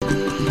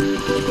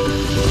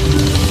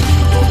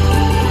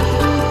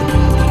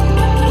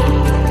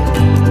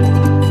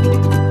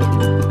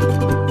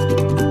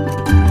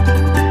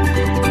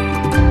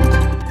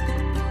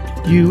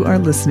are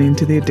listening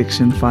to The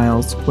Addiction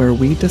Files, where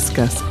we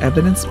discuss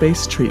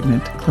evidence-based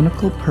treatment,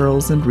 clinical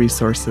pearls, and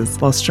resources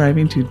while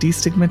striving to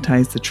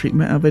destigmatize the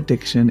treatment of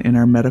addiction in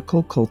our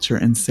medical culture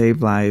and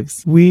save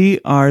lives. We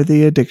are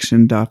the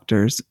Addiction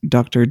Doctors,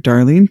 Dr.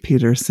 Darlene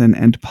Peterson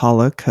and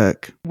Paula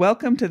Cook.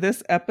 Welcome to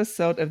this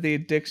episode of The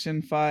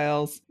Addiction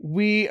Files.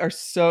 We are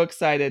so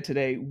excited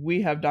today.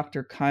 We have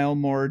Dr. Kyle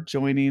Moore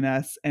joining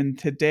us, and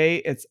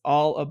today it's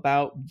all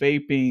about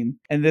vaping.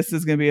 And this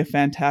is going to be a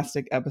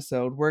fantastic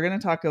episode. We're going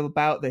to talk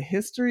about the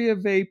history of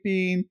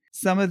vaping,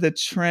 some of the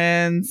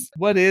trends,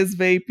 what is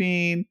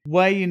vaping,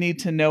 why you need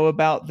to know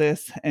about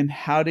this, and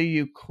how do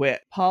you quit.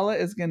 Paula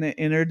is going to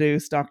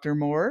introduce Dr.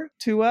 Moore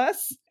to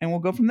us, and we'll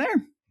go from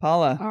there.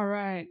 Paula. All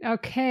right.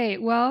 Okay.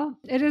 Well,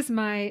 it is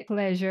my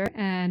pleasure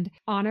and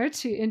honor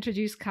to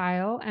introduce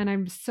Kyle, and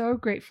I'm so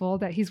grateful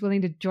that he's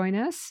willing to join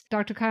us.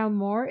 Dr. Kyle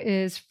Moore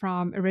is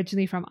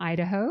originally from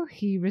Idaho.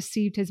 He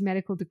received his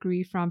medical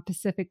degree from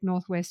Pacific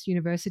Northwest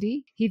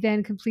University. He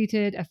then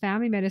completed a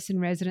family medicine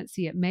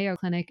residency at Mayo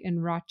Clinic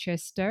in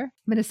Rochester,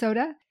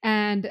 Minnesota.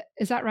 And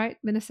is that right,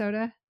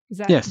 Minnesota? Is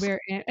that yes. where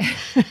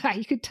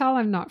you could tell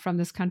I'm not from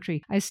this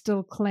country? I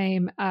still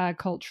claim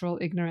cultural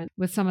ignorance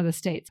with some of the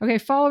states. Okay,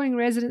 following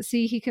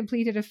residency, he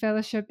completed a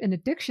fellowship in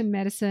addiction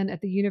medicine at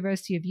the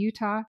University of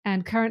Utah,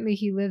 and currently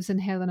he lives in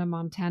Helena,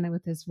 Montana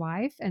with his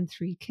wife and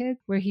 3 kids,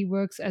 where he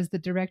works as the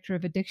director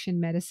of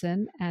addiction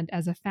medicine and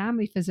as a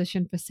family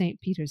physician for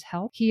St. Peter's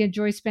Health. He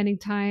enjoys spending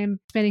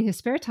his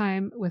spare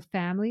time with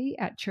family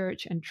at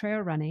church and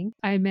trail running.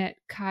 I met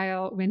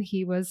Kyle when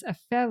he was a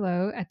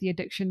fellow at the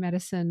addiction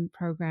medicine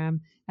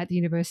program at the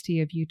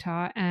University of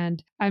Utah.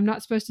 And I'm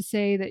not supposed to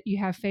say that you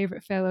have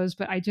favorite fellows,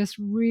 but I just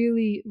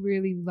really,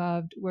 really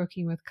loved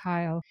working with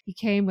Kyle. He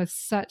came with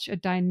such a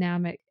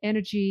dynamic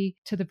energy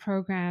to the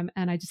program,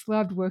 and I just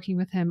loved working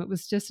with him. It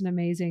was just an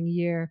amazing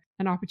year,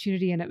 an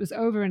opportunity, and it was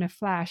over in a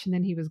flash, and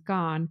then he was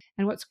gone.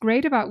 And what's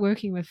great about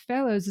working with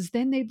fellows is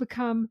then they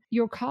become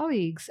your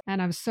colleagues.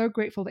 And I'm so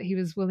grateful that he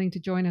was willing to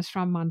join us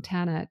from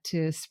Montana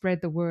to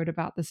spread the word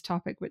about this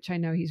topic, which I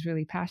know he's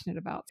really passionate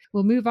about.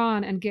 We'll move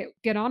on and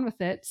get on with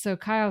it. So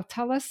Kyle,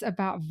 tell us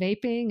about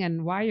vaping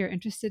and why you're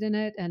interested in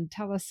it, and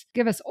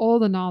give us all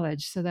the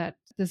knowledge so that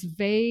this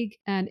vague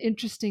and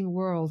interesting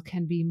world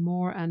can be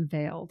more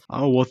unveiled.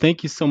 Oh, well,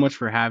 thank you so much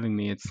for having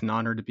me. It's an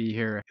honor to be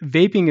here.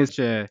 Vaping is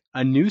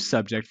a new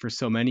subject for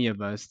so many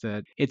of us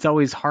that it's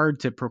always hard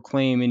to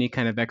proclaim any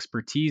kind of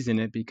expertise in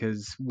it,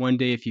 because one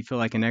day if you feel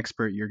like an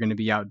expert, you're going to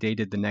be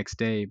outdated the next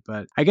day.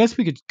 But I guess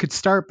we could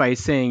start by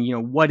saying,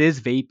 what is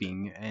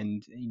vaping,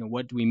 and,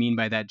 what do we mean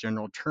by that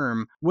general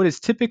term? What is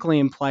typically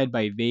implied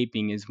by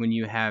vaping is when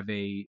you have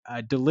a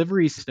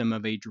delivery system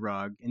of a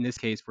drug. In this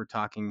case, we're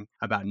talking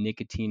about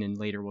nicotine, and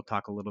later we'll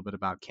talk a little bit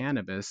about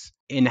cannabis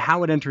and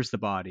how it enters the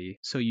body.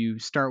 So you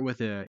start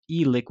with a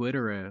e-liquid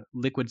or a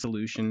liquid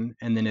solution,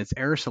 and then it's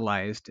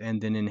aerosolized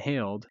and then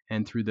inhaled,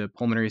 and through the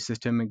pulmonary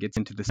system, it gets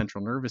into the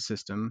central nervous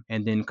system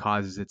and then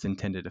causes its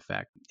intended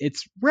effect.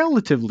 It's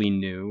relatively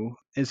new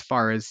as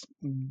far as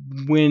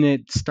when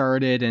it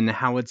started and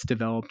how it's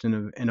developed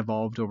and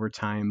evolved over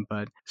time,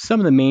 but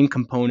some of the main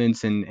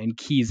components and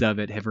keys of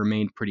it have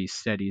remained pretty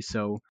steady.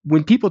 So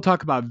when people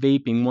talk about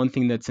vaping, one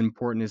thing that's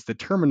important is the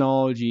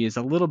terminology is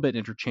a little bit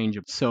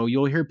interchangeable. So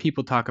you'll hear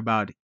people talk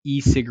about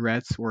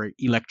e-cigarettes or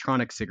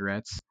electronic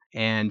cigarettes,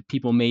 and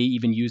people may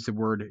even use the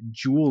word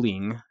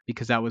juuling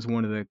because that was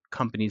one of the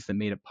companies that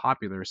made it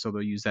popular. So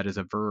they'll use that as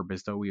a verb,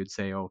 as though we would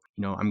say, I'm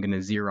going to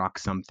Xerox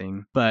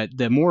something. But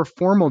the more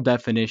formal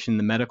definition in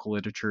the medical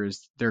literature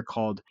is they're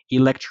called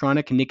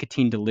electronic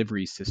nicotine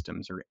delivery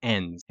systems, or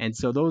ENDS. And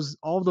so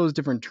all those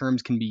different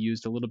terms can be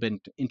used a little bit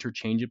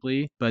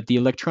interchangeably, but the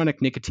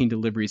electronic nicotine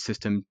delivery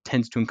system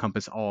tends to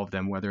encompass all of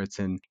them, whether it's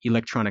an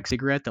electronic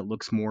cigarette that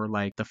looks more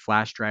like the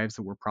flash drives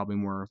that we're probably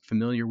more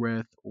familiar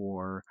with,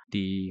 or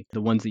the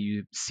ones that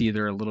you see that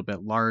are a little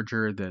bit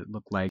larger that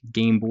look like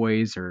Game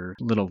Boys or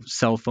little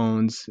cell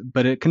phones.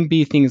 But it can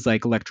be things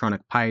like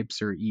electronic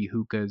pipes or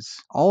e-hookahs.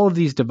 All of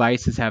these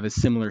devices have a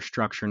similar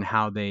structure in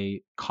how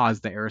they cause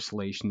the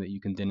aerosolation that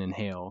you can then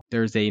inhale.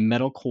 There's a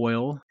metal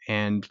coil,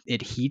 and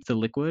it heats the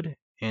liquid,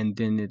 and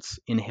then it's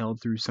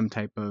inhaled through some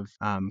type of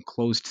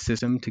closed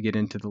system to get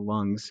into the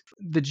lungs.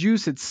 The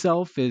juice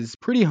itself is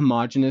pretty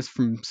homogeneous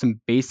from some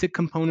basic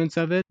components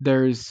of it.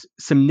 There's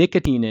some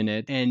nicotine in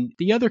it, and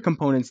the other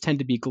components tend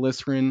to be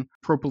glycerin,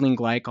 propylene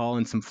glycol,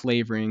 and some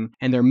flavoring,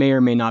 and there may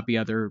or may not be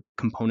other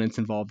components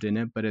involved in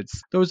it, but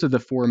those are the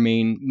 4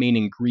 main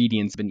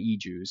ingredients of an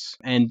e-juice.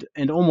 And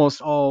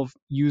almost all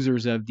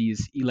users of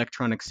these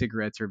electronic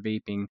cigarettes or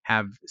vaping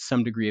have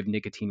some degree of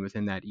nicotine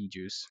within that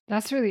e-juice.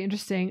 That's really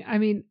interesting. I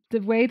mean,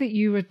 the way that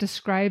you were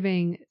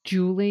describing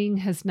juuling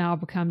has now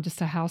become just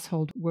a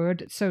household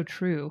word. It's so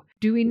true.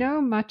 Do we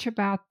know much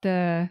about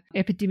the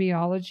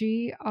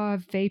epidemiology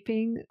of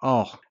vaping?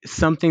 Oh,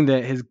 something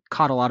that has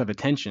caught a lot of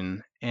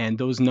attention. And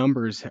those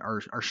numbers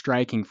are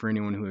striking for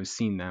anyone who has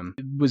seen them.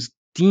 It was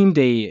deemed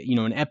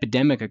an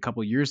epidemic a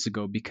couple years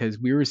ago because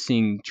we were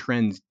seeing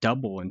trends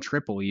double and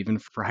triple even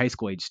for high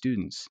school age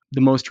students.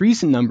 The most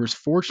recent numbers,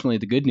 fortunately,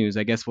 the good news,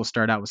 I guess we'll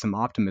start out with some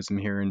optimism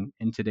here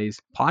in today's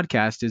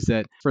podcast, is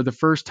that for the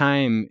first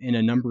time in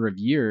a number of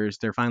years,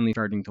 they're finally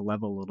starting to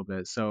level a little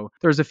bit. So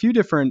there's a few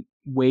different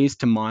ways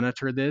to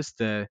monitor this.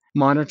 The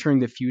monitoring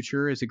the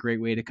future is a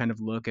great way to kind of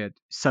look at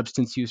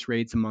substance use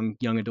rates among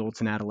young adults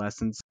and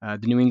adolescents. The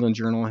New England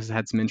Journal has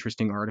had some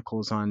interesting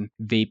articles on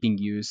vaping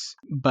use,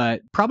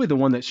 but probably the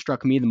one that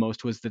struck me the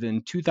most was that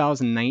in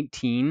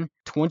 2019,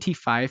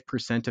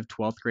 25% of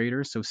 12th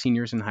graders, so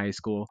seniors in high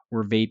school,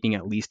 were vaping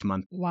at least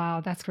monthly.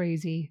 Wow, that's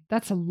crazy.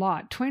 That's a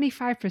lot.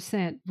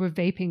 25% were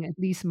vaping at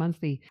least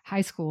monthly,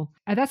 high school.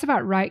 That's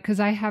about right because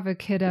I have a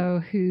kiddo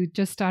who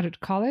just started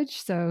college.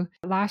 So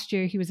last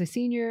year he was a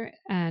senior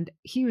and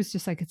he was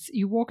just like,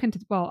 you walk into,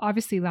 well,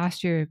 obviously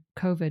last year,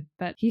 COVID,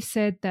 but he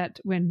said that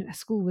when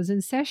school was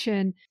in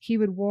session, he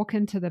would walk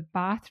into the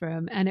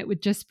bathroom and it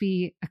would just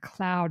be a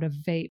cloud of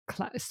vape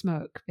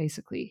smoke,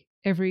 basically.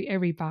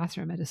 Every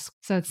bathroom at a school.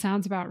 So it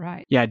sounds about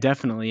right. Yeah,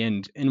 definitely.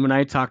 And when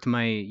I talk to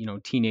my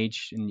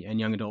teenage and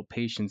young adult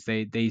patients,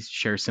 they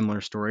share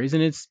similar stories,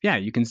 and it's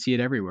you can see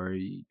it everywhere.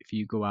 If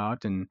you go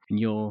out and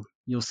you'll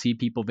see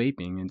people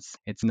vaping.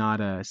 It's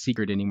not a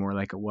secret anymore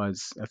like it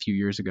was a few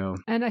years ago.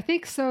 And I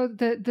think so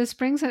that this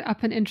brings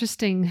up an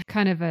interesting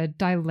kind of a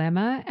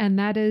dilemma, and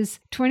that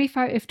is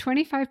if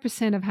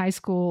 25% of high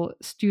school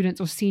students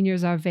or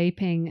seniors are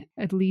vaping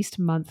at least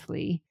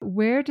monthly,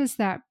 where does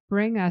that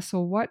bring us,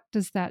 or what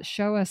does that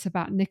show us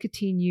about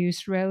nicotine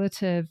use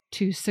relative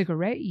to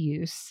cigarette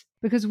use?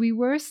 Because we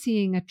were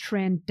seeing a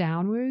trend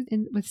downward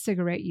with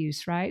cigarette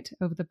use, right?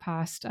 Over the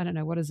past, I don't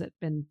know, what has it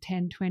been,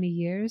 10, 20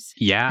 years?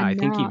 Yeah, And I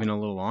think now, even a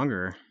little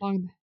longer.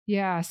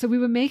 Yeah, so we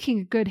were making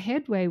a good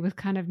headway with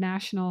kind of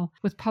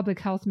with public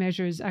health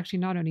measures, actually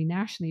not only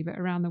nationally, but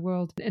around the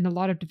world, in a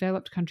lot of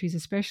developed countries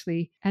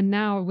especially. And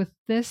now with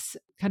this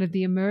kind of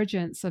the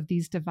emergence of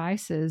these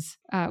devices,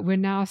 we're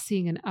now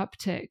seeing an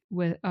uptick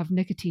of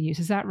nicotine use.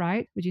 Is that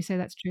right? Would you say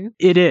that's true?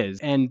 It is.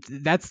 And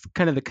that's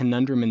kind of the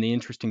conundrum and the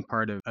interesting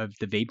part of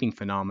the vaping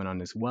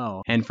phenomenon as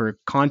well. And for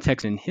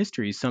context and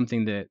history,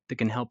 something that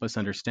can help us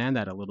understand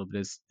that a little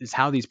bit is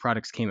how these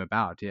products came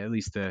about, at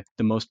least the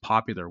most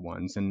popular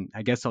ones. And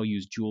I guess I'll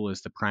use Juul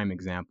as the prime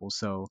example.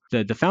 So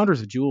the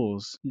founders of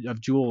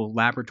Juul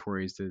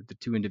Laboratories, the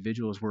two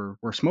individuals were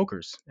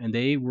smokers, and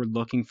they were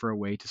looking for a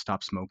way to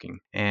stop smoking.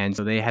 And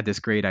so they had this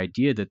great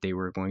idea that they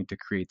were going to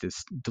create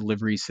this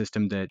delivery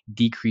system that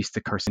decreased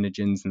the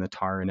carcinogens and the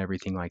tar and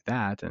everything like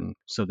that. And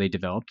so they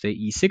developed the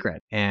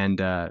e-cigarette,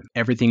 and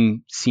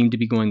everything seemed to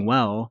be going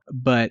well.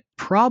 But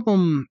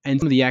problem and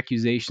some of the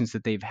accusations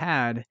that they've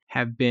had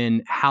have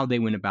been how they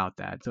went about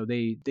that. So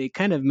they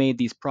kind of made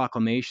these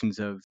proclamations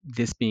of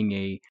this being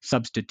a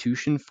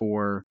substitution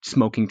for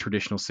smoking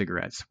traditional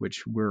cigarettes,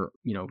 which we're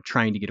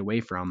trying to get away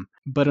from.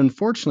 But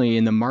unfortunately,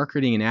 in the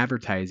marketing and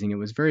advertising, it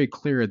was very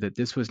clear that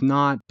this was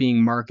not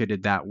being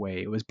marketed that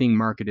way. It was being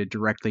marketed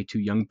directly to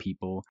young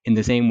people in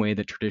the same way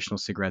that traditional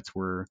cigarettes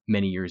were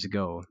many years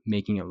ago,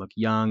 making it look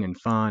young and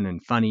fun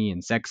and funny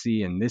and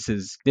sexy. And this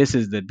is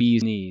the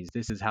bee's knees.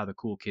 This is how the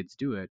cool kids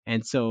do it.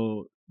 And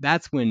so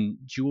that's when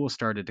Juul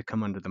started to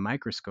come under the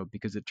microscope,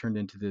 because it turned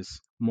into this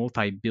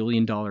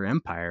multi-billion-dollar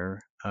empire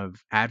of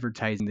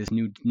advertising this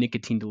new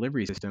nicotine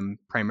delivery system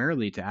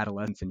primarily to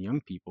adolescents and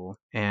young people.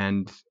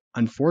 And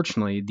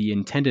unfortunately, the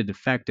intended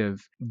effect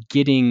of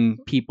getting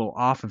people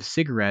off of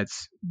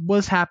cigarettes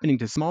was happening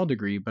to a small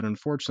degree, but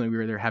unfortunately,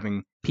 we were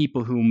having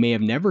people who may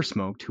have never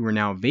smoked who are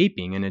now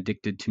vaping and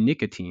addicted to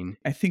nicotine.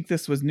 I think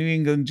this was New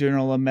England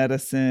Journal of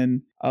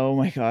Medicine. Oh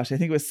my gosh, I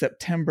think it was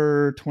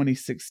September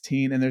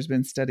 2016, and there's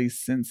been studies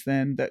since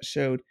then that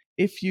showed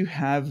if you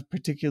have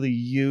particularly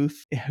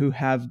youth who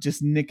have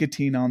just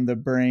nicotine on the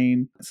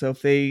brain, so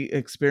if they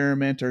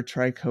experiment or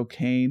try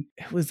cocaine,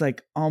 it was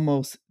like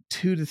almost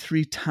 2 to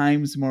 3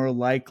 times more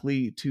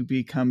likely to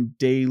become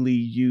daily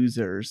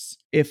users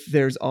if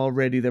there's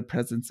already the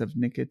presence of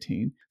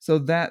nicotine. So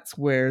that's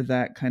where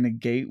that kind of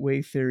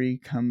gateway theory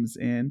comes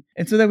in.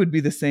 And so that would be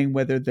the same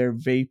whether they're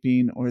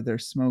vaping or they're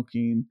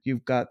smoking.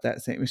 You've got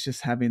that same, it's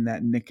just having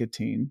that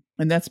nicotine.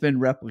 And that's been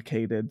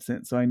replicated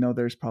since, so I know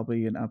there's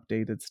probably an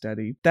updated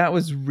study. That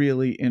was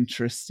really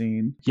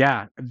interesting.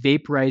 Yeah,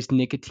 vaporized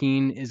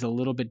nicotine is a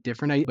little bit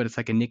different, but it's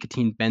like a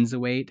nicotine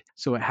benzoate.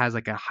 So it has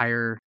like a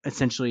higher,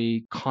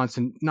 essentially,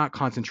 not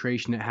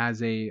concentration, it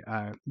has a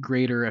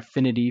greater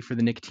affinity for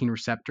the nicotine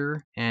receptor.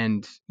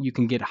 And you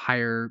can get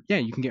higher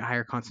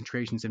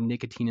concentrations of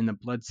nicotine in the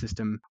blood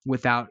system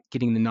without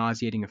getting the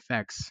nauseating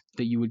effects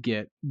that you would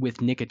get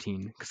with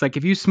nicotine. Because like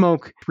if you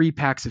smoke 3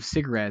 packs of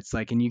cigarettes,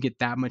 like, and you get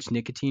that much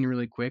nicotine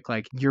really quick,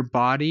 like your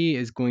body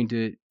is going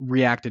to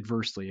react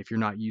adversely if you're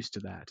not used to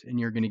that, and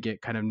you're going to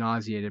get kind of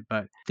nauseated.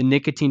 But the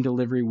nicotine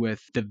delivery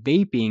with the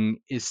vaping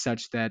is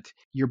such that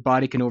your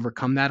body can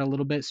overcome that a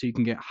little bit, so you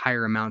can get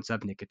higher amounts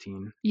of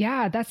nicotine.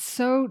 Yeah, that's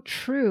so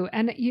true.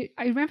 And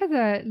I remember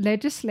the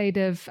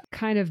legislative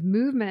kind of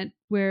movement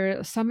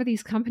where some of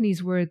these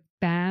companies were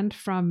banned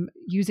from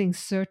using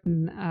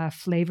certain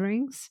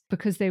flavorings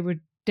because they were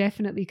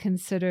definitely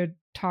considered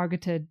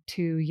targeted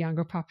to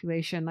younger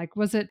population? Like,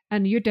 was it,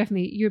 and you'd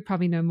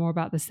probably know more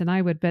about this than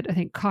I would, but I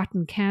think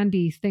cotton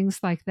candy, things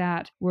like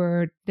that,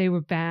 they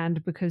were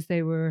banned because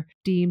they were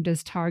deemed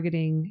as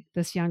targeting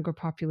this younger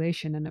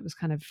population, and it was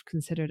kind of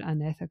considered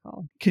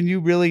unethical. Can you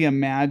really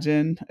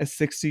imagine a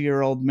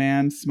 60-year-old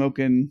man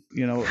smoking,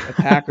 a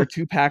pack or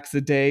 2 packs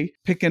a day,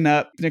 picking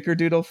up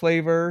snickerdoodle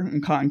flavor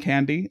and cotton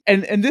candy?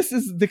 And this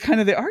is the kind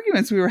of the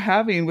arguments we were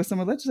having with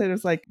some of the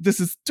legislators, like, this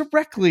is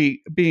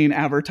directly being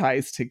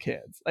advertised to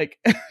kids. Like,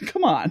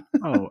 come on.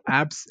 Oh,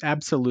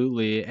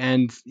 absolutely.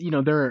 And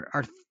there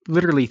are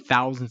literally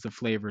thousands of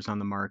flavors on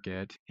the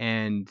market,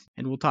 and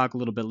we'll talk a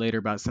little bit later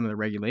about some of the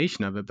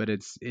regulation of it, but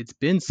it's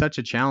been such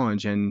a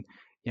challenge. And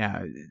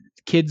yeah,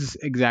 kids,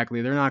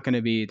 exactly, they're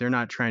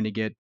not trying to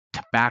get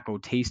tobacco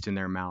taste in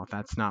their mouth.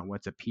 That's not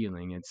what's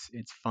appealing.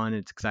 It's fun,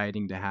 it's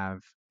exciting to have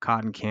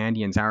cotton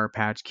candy and Sour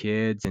Patch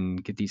Kids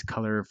and get these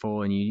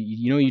colorful, and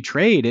you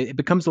trade. It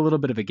becomes a little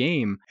bit of a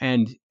game.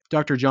 And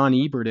Dr. John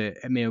Ebert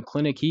at Mayo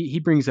Clinic, he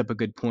brings up a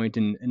good point,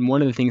 and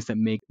one of the things that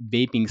make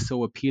vaping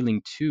so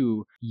appealing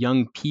to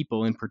young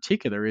people in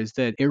particular is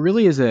that it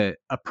really is a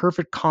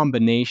perfect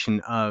combination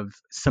of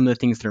some of the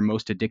things that are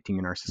most addicting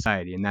in our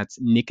society, and that's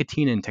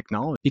nicotine and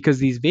technology. Because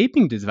these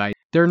vaping devices,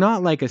 they're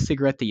not like a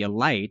cigarette that you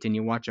light and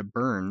you watch it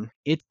burn.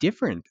 It's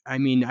different. I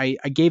mean, I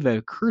gave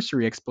a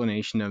cursory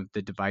explanation of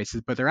the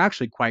devices, but they're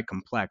actually quite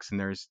complex, and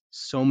there's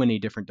so many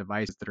different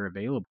devices that are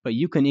available. But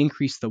you can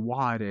increase the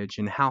wattage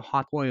and how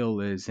hot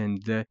oil is,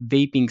 and the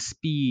vaping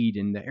speed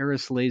and the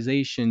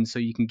aerosolization, so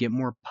you can get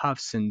more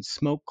puffs and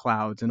smoke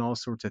clouds and all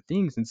sorts of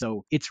things. And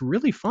so it's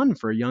really fun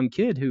for a young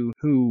kid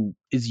who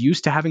is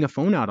used to having a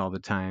phone out all the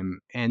time.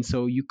 And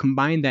so you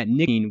combine that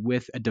nicotine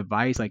with a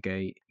device like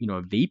a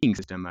vaping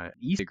system, an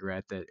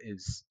e-cigarette that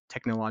is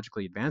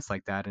technologically advanced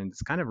like that, and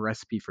it's kind of a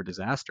recipe for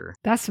disaster.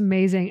 That's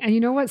amazing. And you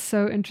know what's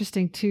so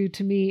interesting too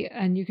to me,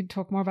 and you can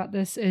talk more about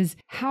this, is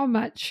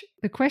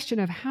the question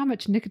of how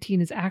much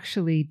nicotine is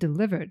actually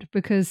delivered.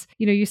 Because,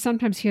 you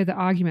sometimes hear the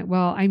argument,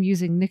 well, I'm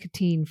using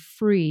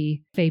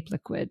nicotine-free vape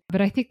liquid.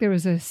 But I think there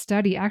was a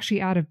study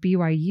actually out of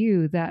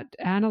BYU that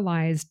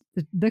analyzed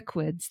the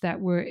liquids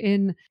that were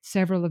in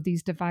several of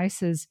these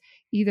devices,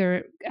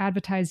 either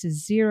advertised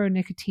as zero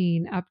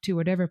nicotine up to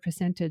whatever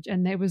percentage.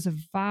 And there was a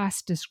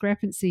vast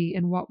discrepancy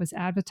in what was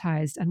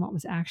advertised and what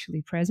was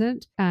actually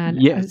present.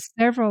 And Yes.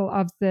 several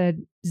of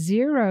the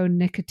zero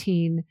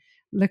nicotine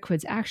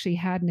liquids actually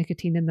had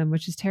nicotine in them,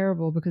 which is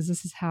terrible, because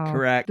this is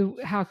how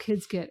how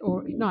kids get,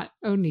 or not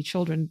only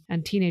children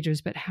and teenagers,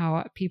 but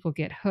how people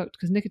get hooked,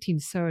 because nicotine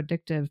is so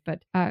addictive.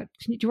 But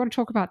do you want to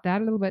talk about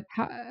that a little bit?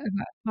 How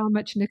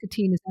much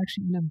nicotine is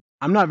actually in them?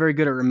 I'm not very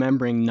good at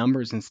remembering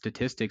numbers and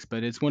statistics,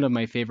 but it's one of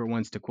my favorite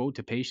ones to quote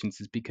to patients,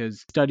 is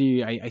because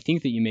study I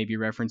think that you may be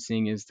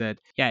referencing is that,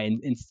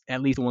 in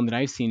at least the one that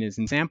I've seen, is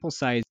in sample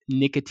size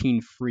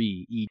nicotine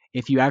free.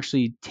 If you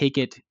actually take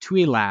it to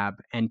a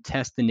lab and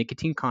test the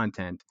nicotine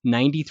content,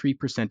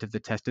 93% of the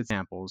tested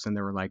samples, and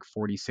there were like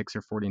 46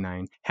 or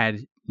 49, had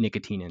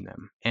nicotine in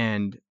them.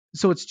 And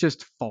so it's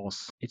just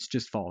false. It's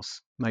just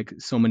false, like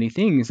so many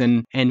things.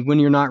 And when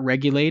you're not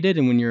regulated,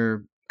 and when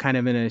you're kind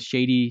of in a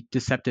shady,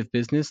 deceptive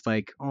business,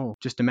 like, oh,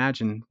 just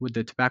imagine, would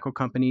the tobacco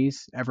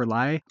companies ever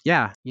lie?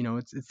 Yeah,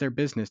 it's their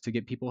business to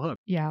get people hooked.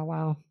 Yeah,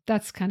 wow.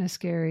 That's kind of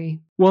scary.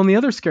 Well, and the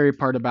other scary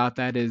part about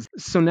that is,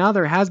 so now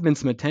there has been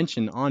some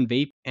attention on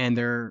vape, and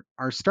there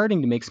are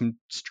starting to make some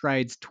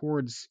strides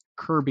towards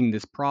curbing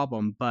this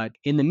problem. But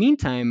in the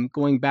meantime,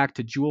 going back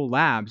to Juul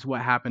Labs,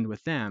 what happened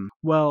with them?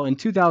 Well, in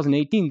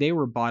 2018, they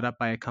were bought up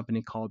by a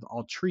company called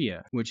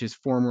Altria, which is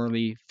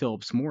formerly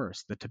Philip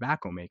Morris, the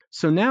tobacco maker.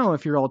 So now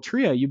if you're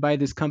Altria, you buy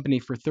this company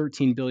for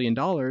 $13 billion,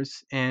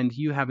 and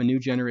you have a new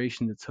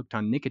generation that's hooked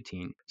on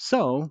nicotine.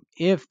 So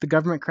if the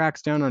government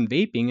cracks down on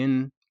vaping,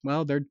 and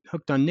well, they're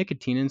hooked on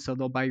nicotine, and so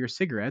they'll buy your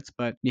cigarettes.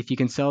 But if you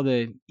can sell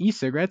the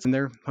e-cigarettes, and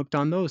they're hooked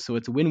on those, so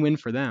it's a win-win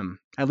for them,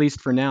 at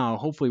least for now.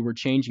 Hopefully we're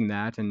changing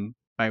that, and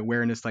by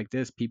awareness like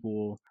this, people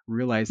will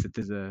realize that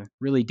there's a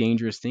really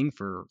dangerous thing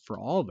for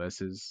all of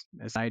us as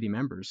society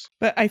members.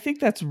 But I think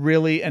that's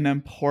really an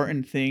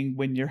important thing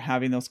when you're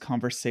having those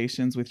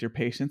conversations with your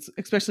patients,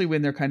 especially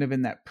when they're kind of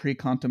in that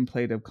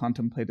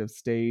contemplative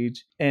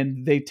stage.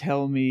 And they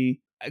tell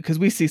me, because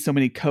we see so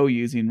many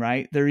co-using,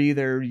 right? They're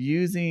either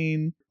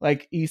using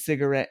like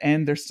e-cigarette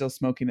and they're still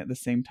smoking at the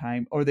same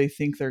time, or they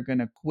think they're going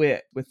to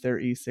quit with their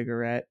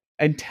e-cigarette.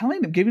 And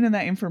telling them, giving them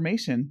that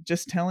information,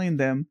 just telling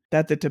them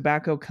that the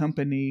tobacco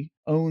company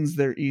owns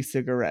their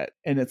e-cigarette.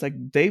 And it's like,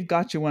 they've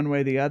got you one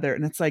way or the other.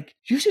 And it's like,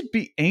 you should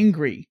be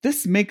angry.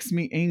 This makes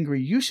me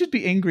angry. You should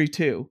be angry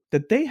too,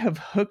 that they have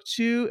hooked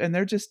you and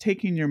they're just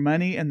taking your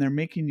money and they're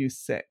making you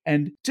sick.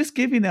 And just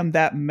giving them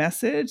that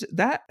message,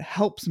 that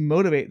helps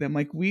motivate them.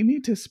 Like, we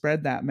need to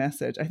spread that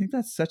message. I think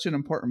that's such an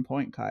important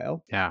point,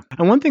 Kyle. Yeah.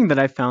 And one thing that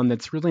I found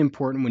that's really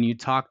important when you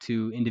talk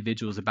to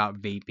individuals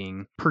about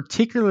vaping,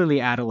 particularly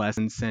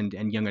adolescents and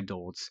young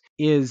adults,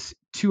 is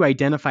to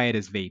identify it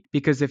as vape.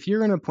 Because if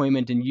you're in an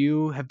appointment and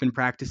you have been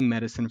practicing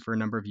medicine for a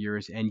number of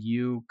years and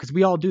because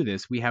we all do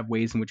this, we have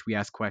ways in which we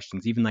ask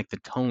questions, even like the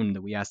tone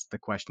that we ask the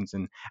questions,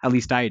 and at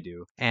least I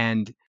do.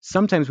 And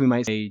sometimes we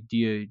might say, do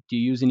you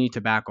use any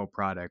tobacco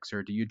products,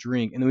 or do you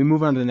drink? And then we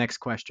move on to the next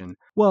question.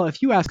 Well,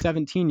 if you ask a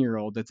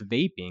 17-year-old that's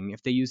vaping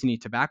if they use any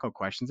tobacco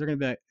questions, they're going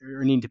to be,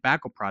 or any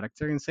tobacco products,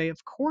 they're going to say,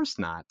 of course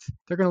not.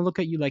 They're going to look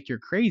at you like you're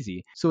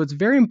crazy. So it's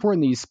very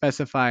important that you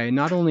specify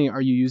not only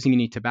are you using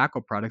any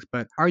tobacco products,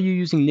 but are you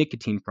using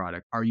nicotine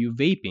product? Are you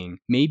vaping?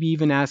 Maybe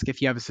even ask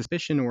if you have a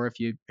suspicion, or if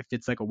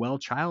it's like a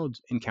well-child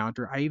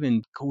encounter. I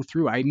even go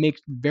through, I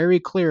make very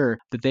clear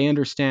that they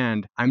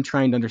understand. I'm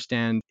trying to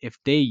understand if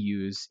they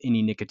use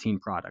any nicotine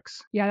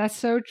products. Yeah, that's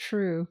so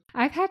true.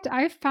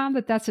 I've found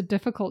that that's a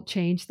difficult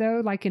change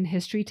though, like in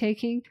history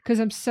taking, because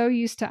I'm so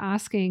used to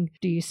asking,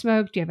 do you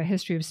smoke? Do you have a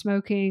history of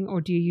smoking?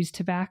 Or do you use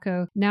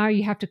tobacco? Now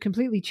you have to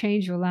completely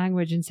change your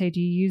language and say, do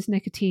you use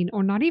nicotine?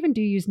 Or not even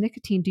do you use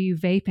nicotine? Do you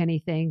vape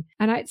anything?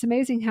 And it's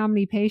amazing how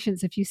many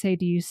patients, if you say,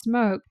 do you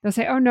smoke? They'll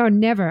say, oh no,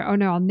 never. Oh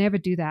no, I'll never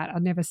do that.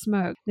 I'll never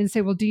smoke. Then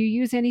say, well, do you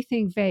use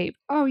anything vape?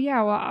 Oh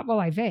yeah, well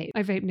I vape.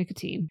 I vape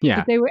nicotine. Yeah.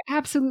 But they were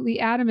absolutely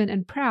adamant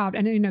and proud,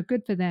 and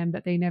good for them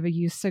that they never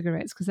use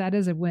cigarettes, because that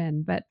is a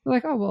win. But they're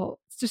like, oh well,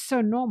 it's just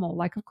so normal.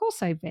 Like, of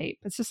course I vape.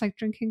 It's just like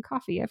drinking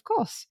coffee. Of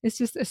course. It's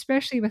just,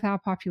 especially with our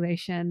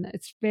population,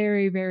 it's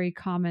very, very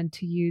common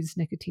to use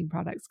nicotine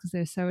products because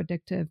they're so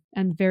addictive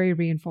and very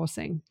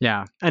reinforcing.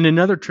 Yeah. And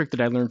another trick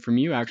that I learned from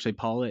you, actually,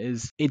 Paula,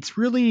 is it's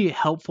really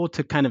helpful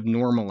to kind of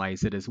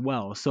normalize it as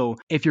well. So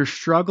if you're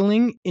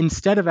struggling,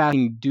 instead of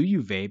asking, do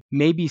you vape,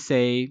 maybe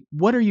say,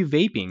 what are you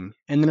vaping?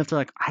 And then if they're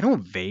like, I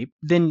don't vape,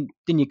 then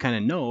you kind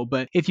of know.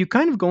 But if you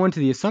kind of go into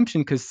the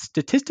assumption, because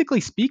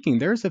statistically speaking,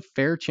 there's a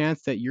fair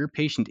chance that your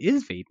patient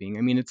is vaping.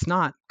 I mean, it's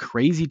not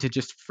crazy to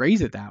just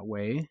phrase it that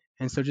way.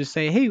 And so just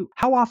say, hey,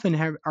 how often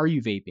are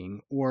you vaping?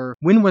 Or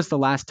when was the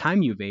last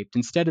time you vaped?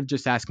 Instead of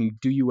just asking,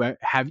 do you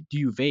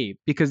vape?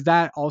 Because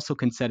that also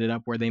can set it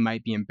up where they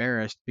might be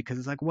embarrassed, because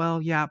it's like,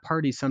 well, yeah, at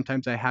parties,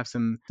 sometimes I have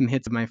some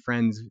hits of my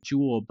friend's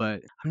Juul,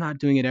 but I'm not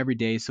doing it every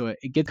day. So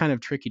it gets kind of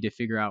tricky to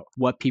figure out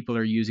what people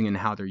are using and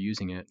how they're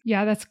using it.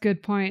 Yeah, that's a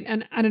good point.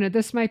 And I don't know,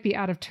 this might be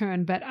out of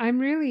turn, but I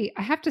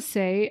have to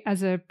say,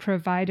 as a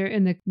provider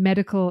in the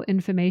medical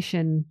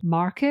information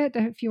market,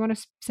 if you want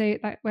to say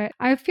it that way,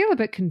 I feel a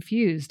bit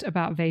confused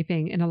about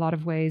vaping in a lot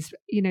of ways.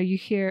 You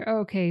hear,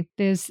 oh, okay,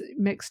 there's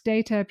mixed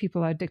data.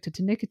 People are addicted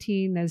to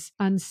nicotine. There's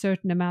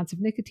uncertain amounts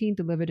of nicotine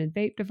delivered in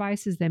vape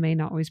devices. They may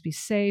not always be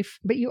safe.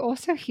 But you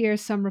also hear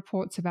some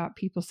reports about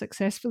people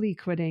successfully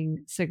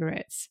quitting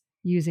cigarettes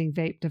using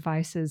vape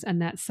devices,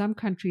 and that some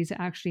countries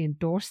actually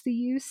endorse the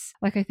use.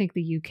 Like I think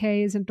the UK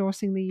is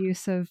endorsing the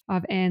use of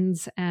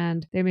ends,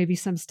 and there may be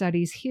some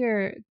studies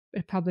here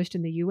published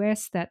in the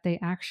US that they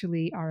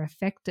actually are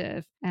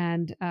effective.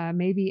 And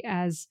maybe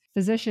as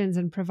physicians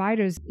and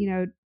providers,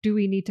 do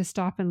we need to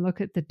stop and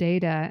look at the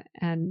data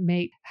and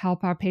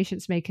help our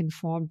patients make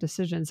informed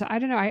decisions? So I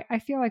don't know. I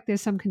feel like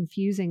there's some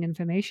confusing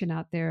information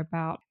out there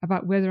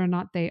about whether or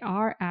not they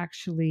are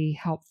actually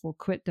helpful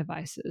quit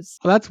devices.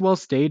 Well, that's well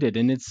stated.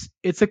 And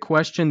it's a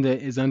question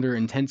that is under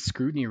intense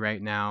scrutiny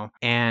right now.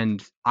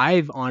 And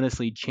I've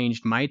honestly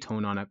changed my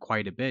tone on it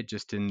quite a bit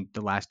just in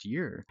the last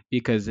year,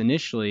 because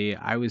initially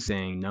I was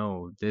saying,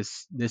 no,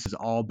 this is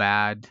all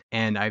bad.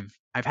 And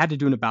I've had to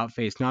do an about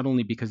face, not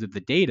only because of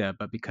the data,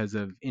 but because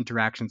of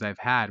interactions I've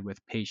had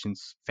with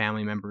patients,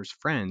 family members,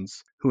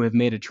 friends who have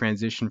made a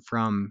transition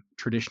from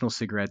traditional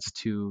cigarettes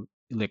to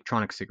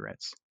electronic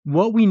cigarettes.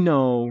 What we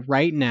know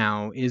right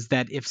now is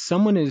that if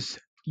someone is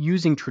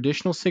using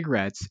traditional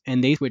cigarettes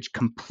and they switch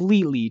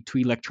completely to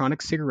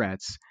electronic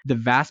cigarettes, the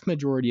vast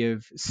majority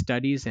of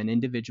studies and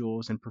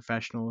individuals and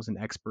professionals and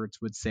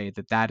experts would say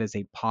that that is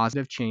a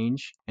positive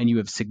change, and you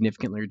have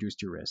significantly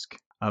reduced your risk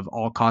of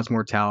all-cause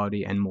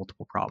mortality and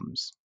multiple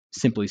problems,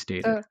 simply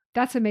stated. So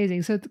that's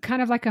amazing. So it's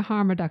kind of like a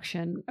harm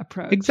reduction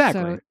approach.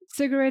 Exactly. So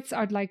cigarettes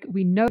are like,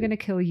 we know they're going to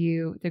kill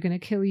you. They're going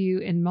to kill you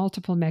in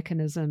multiple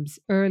mechanisms,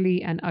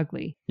 early and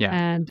ugly. Yeah.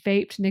 And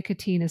vaped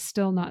nicotine is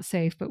still not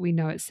safe, but we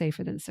know it's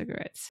safer than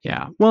cigarettes.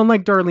 Yeah. Well, and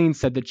like Darlene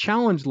said, the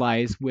challenge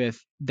lies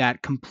with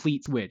that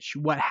complete switch.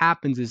 What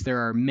happens is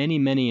there are many,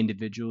 many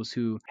individuals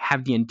who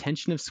have the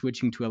intention of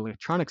switching to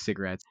electronic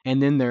cigarettes,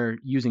 and then they're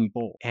using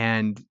both.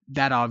 And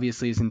that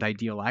obviously isn't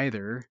ideal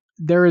either.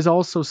 There is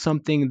also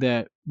something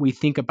that we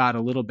think about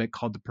a little bit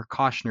called the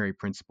precautionary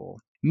principle,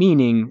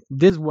 meaning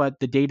this is what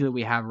the data that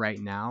we have right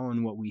now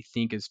and what we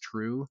think is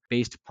true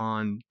based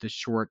upon the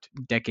short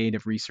decade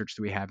of research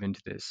that we have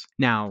into this.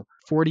 Now,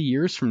 40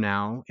 years from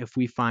now, if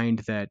we find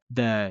that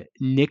the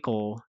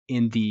nickel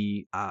in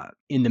the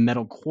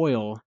metal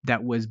coil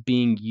that was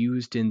being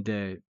used in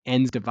the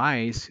ENDS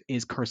device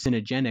is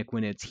carcinogenic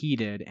when it's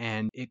heated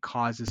and it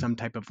causes some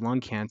type of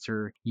lung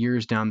cancer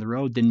years down the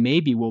road, then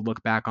maybe we'll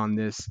look back on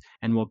this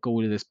and we'll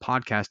go to this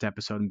podcast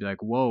episode and be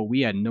like, whoa,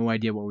 we had no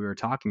idea what we were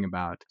talking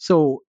about.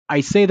 So I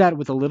say that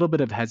with a little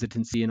bit of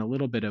hesitancy and a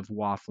little bit of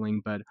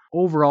waffling, but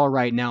overall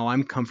right now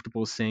I'm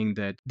comfortable saying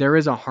that there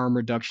is a harm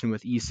reduction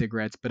with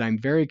e-cigarettes, but I'm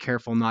very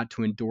careful not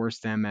to endorse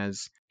them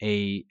as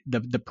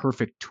the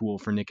perfect tool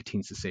for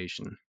nicotine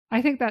cessation.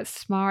 I think that's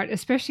smart,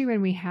 especially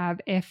when we have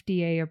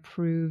FDA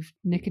approved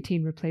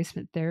nicotine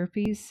replacement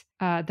therapies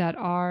that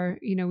are,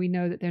 we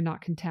know that they're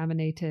not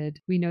contaminated.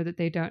 We know that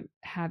they don't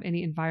have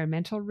any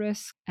environmental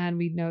risk. And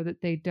we know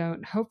that they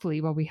don't,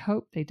 we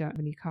hope they don't have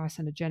any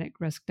carcinogenic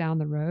risk down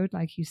the road,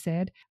 like you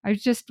said. I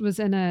just was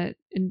in an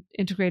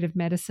integrative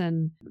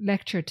medicine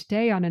lecture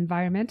today on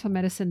environmental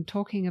medicine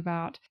talking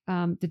about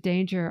the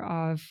danger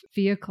of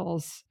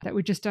vehicles that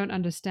we just don't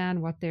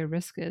understand what their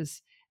risk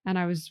is. And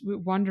I was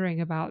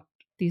wondering about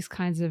these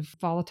kinds of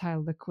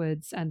volatile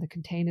liquids and the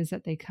containers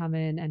that they come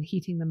in and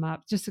heating them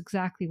up, just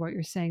exactly what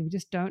you're saying. We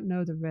just don't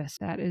know the risk.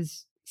 That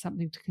is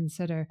something to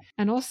consider.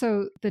 And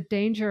also the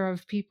danger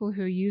of people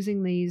who are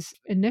using these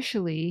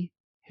initially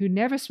who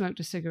never smoked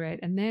a cigarette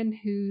and then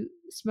who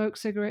smoke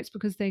cigarettes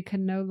because they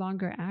can no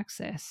longer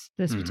access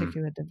this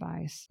particular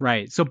device.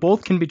 Right. So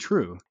both can be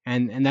true.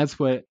 And that's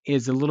what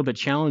is a little bit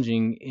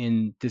challenging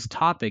in this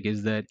topic,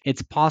 is that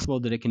it's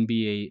possible that it can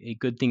be a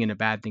good thing and a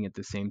bad thing at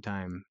the same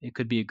time. It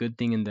could be a good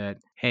thing in that,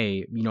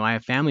 hey, I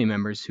have family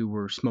members who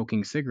were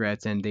smoking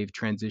cigarettes and they've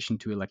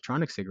transitioned to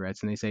electronic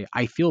cigarettes, and they say,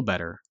 I feel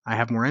better. I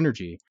have more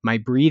energy. My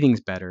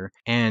breathing's better.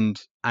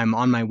 And I'm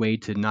on my way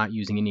to not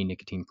using any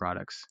nicotine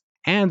products.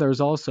 And there's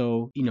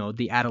also,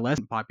 the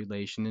adolescent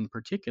population in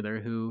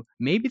particular who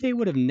maybe they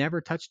would have never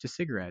touched a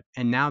cigarette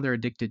and now they're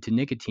addicted to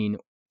nicotine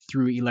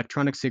through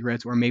electronic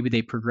cigarettes, or maybe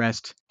they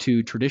progressed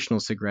to traditional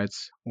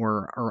cigarettes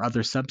or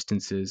other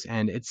substances.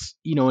 And it's,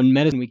 in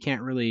medicine, we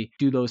can't really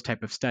do those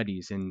type of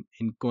studies and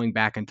going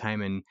back in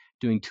time and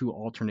doing two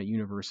alternate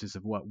universes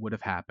of what would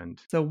have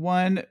happened. So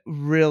one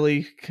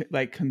really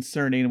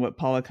concerning, what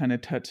Paula kind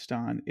of touched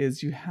on,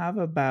 is you have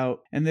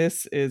about, and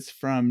this is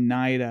from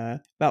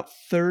NIDA, about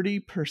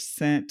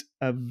 30%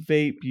 of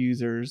vape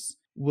users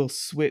will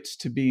switch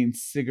to being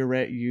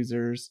cigarette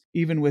users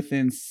even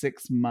within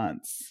 6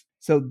 months.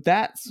 So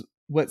that's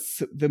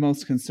what's the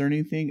most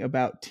concerning thing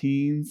about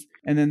teens.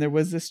 And then there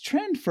was this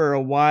trend for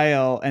a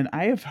while, and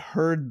I have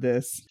heard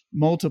this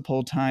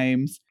multiple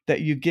times,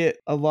 that you get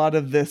a lot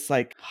of this,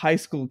 like high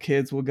school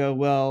kids will go,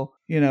 well,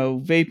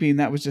 vaping,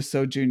 that was just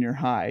so junior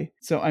high.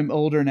 So I'm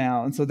older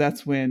now. And so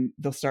that's when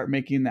they'll start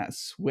making that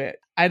switch.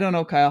 I don't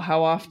know, Kyle,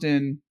 how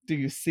often do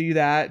you see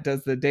that?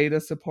 Does the data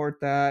support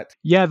that?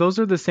 Yeah, those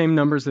are the same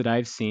numbers that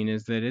I've seen,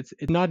 is that it's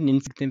not an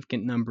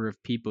insignificant number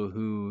of people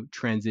who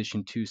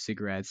transition to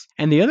cigarettes.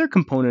 And the other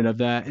component of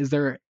that is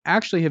there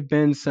actually have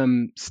been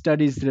some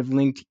studies that have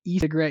linked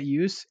e-cigarette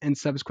use and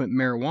subsequent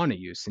marijuana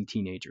use in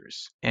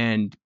teenagers.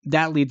 And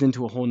that leads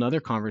into a whole nother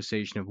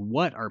conversation of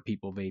what are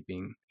people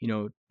vaping?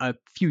 A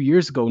few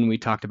years ago when we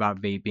talked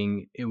about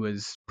vaping, it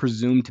was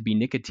presumed to be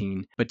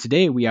nicotine. But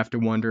today we have to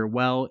wonder,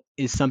 well,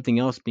 is something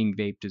else being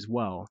vaped as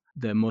well?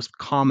 The most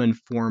common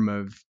form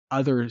of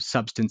other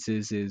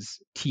substances is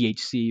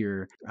THC,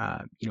 or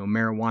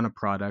marijuana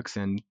products,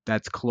 and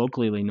that's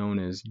colloquially known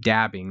as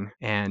dabbing,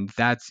 and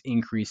that's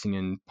increasing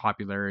in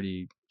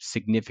popularity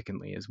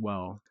significantly as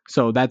well.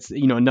 So that's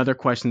another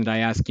question that I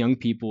ask young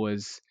people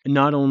is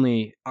not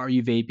only are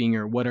you vaping,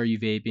 or what are you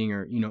vaping,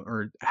 or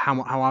or how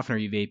often are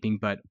you vaping,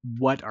 but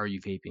what are you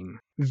vaping?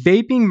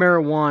 Vaping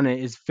marijuana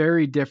is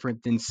very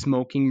different than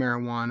smoking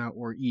marijuana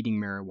or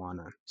eating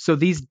marijuana. So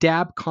these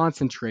dab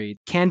concentrates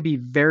can be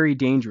very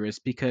dangerous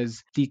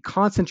because the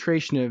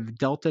concentration of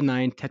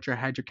delta-9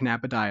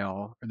 tetrahydrocannabidiol,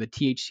 or the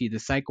THC, the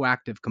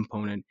psychoactive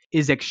component,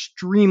 is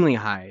extremely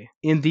high.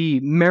 In the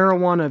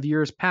marijuana of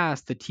years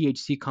past, the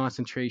THC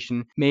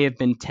concentration may have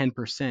been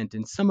 10%.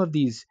 In some of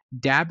these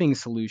dabbing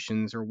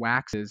solutions or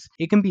waxes,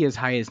 it can be as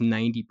high as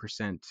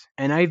 90%.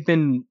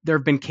 And there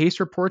have been case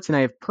reports, and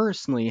I have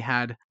personally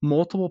had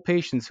multiple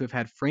patients who have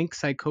had frank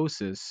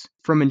psychosis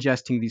from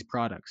ingesting these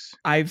products.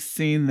 I've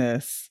seen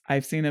this.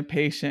 I've seen a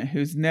patient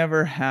who's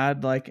never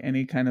had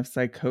any kind of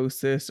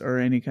psychosis or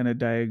any kind of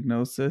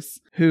diagnosis,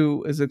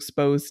 who is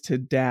exposed to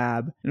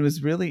dab. And it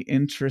was really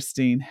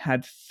interesting,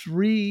 had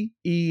 3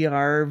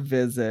 ER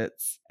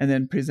visits, and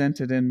then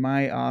presented in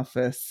my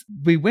office.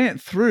 We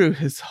went through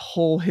his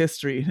whole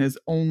history, and his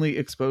only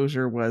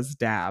exposure was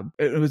dab.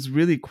 It was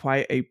really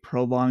quite a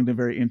prolonged and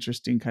very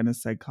interesting kind of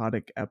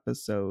psychotic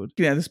episode.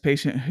 This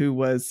patient who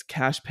was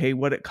cash pay,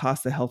 what it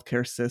cost the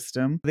healthcare system.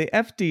 The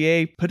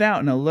FDA put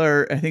out an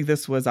alert, I think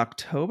this was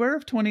October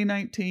of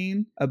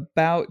 2019,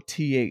 about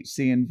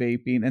THC and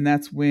vaping. And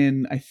that's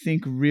when I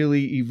think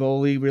really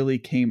Evoli really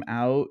came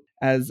out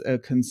as a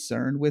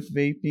concern with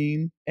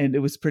vaping. And it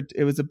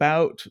was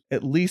about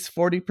at least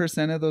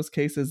 40% of those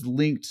cases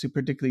linked to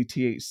particularly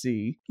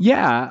THC.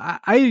 Yeah,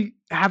 I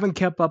haven't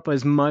kept up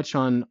as much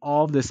on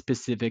all the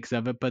specifics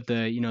of it, but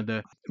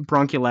the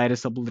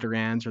bronchiolitis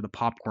obliterans, or the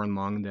popcorn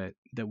lung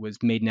that was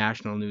made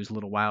national news a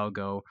little while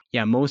ago.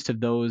 Yeah, most of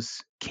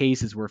those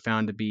cases were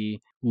found to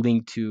be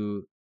linked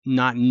to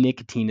not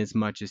nicotine as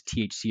much as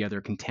THC, other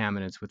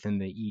contaminants within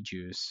the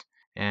e-juice.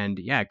 And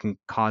yeah, it can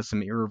cause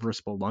some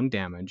irreversible lung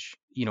damage.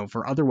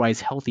 For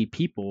otherwise healthy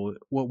people,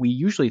 what we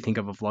usually think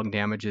of lung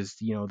damage is,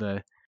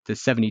 the the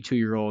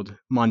 72-year-old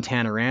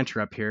Montana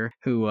rancher up here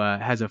who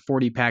has a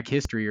 40-pack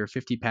history or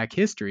 50-pack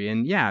history.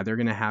 And yeah, they're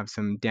going to have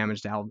some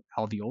damaged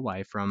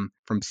alveoli from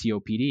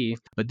COPD.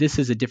 But this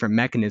is a different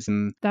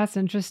mechanism. That's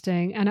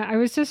interesting. And I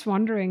was just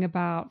wondering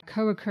about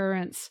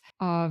co-occurrence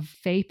of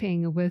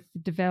vaping with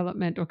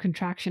development or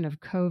contraction of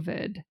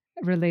COVID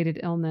related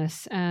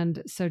illness.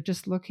 And so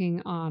just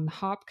looking on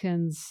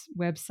Hopkins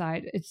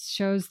website, it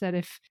shows that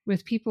if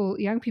with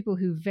young people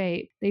who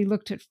vape, they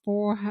looked at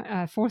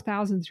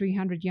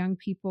 4,300 young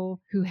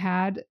people who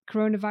had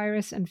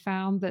coronavirus and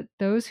found that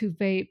those who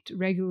vaped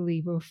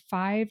regularly were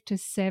 5 to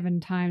 7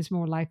 times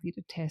more likely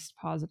to test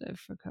positive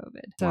for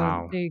COVID. So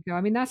Wow. There you go.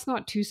 I mean, that's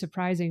not too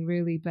surprising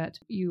really, but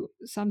you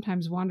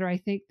sometimes wonder, I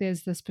think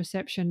there's this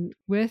perception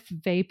with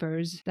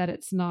vapors that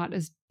it's not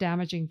as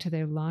damaging to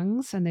their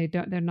lungs and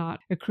they're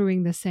not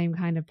accruing the same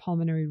kind of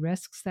pulmonary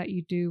risks that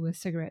you do with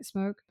cigarette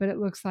smoke. But it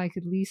looks like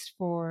at least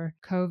for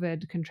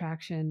COVID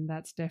contraction,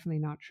 that's definitely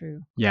not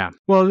true. Yeah.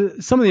 Well,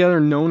 some of the other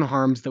known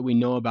harms that we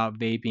know about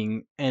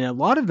vaping, and a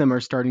lot of them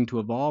are starting to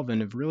evolve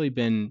and have really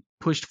been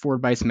pushed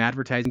forward by some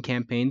advertising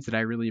campaigns that I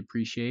really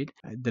appreciate,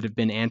 that have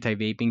been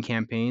anti-vaping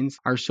campaigns,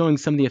 are showing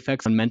some of the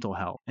effects on mental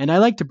health. And I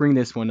like to bring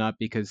this one up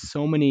because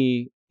so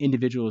many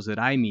individuals that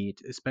I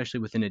meet, especially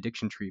within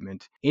addiction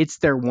treatment, it's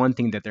their one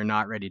thing that they're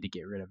not ready to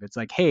get rid of. It's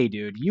like, hey,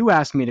 dude, you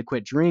asked me to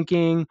quit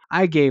drinking.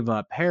 I gave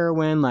up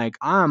heroin. Like,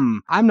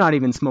 I'm not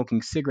even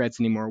smoking cigarettes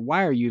anymore.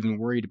 Why are you even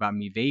worried about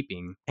me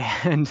vaping?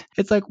 And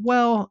it's like,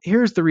 well,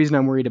 here's the reason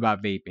I'm worried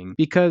about vaping.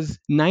 Because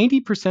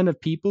 90% of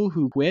people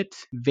who quit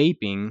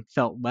vaping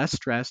felt less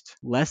stressed,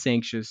 less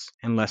anxious,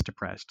 and less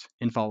depressed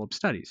in follow-up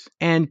studies.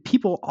 And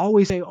people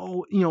always say,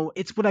 oh,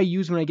 it's what I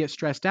use when I get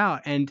stressed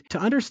out. And to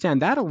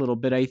understand that a little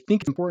bit, I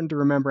think it's important to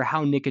remember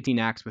how nicotine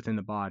acts within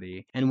the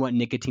body and what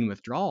nicotine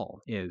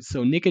withdrawal is.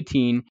 So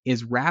nicotine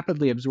is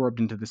rapidly absorbed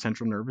into the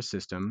central nervous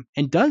system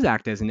and does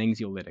act as an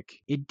anxiolytic.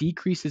 It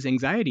decreases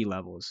anxiety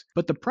levels.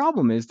 But the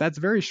problem is that's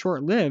very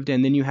short-lived,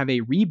 and then you have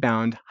a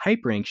rebound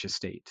hyperanxious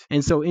state.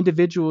 And so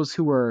individuals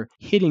who are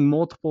hitting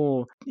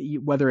multiple,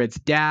 whether it's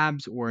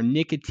dabs or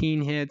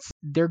nicotine hits,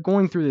 they're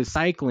going through this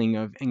cycling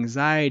of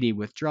anxiety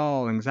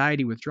withdrawal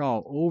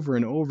over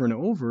and over and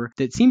over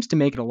that seems to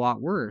make it a lot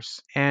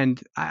worse.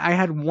 And I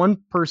had one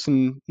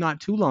person not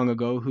too long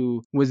ago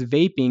who was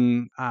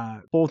vaping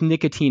both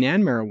nicotine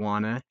and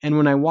marijuana. And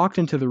when I walked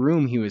into the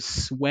room, he was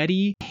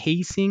sweaty,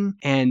 pacing,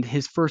 and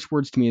his first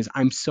words to me is,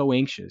 "I'm so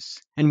anxious."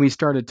 And we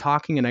started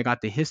talking, and I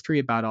got the history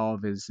about all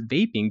of his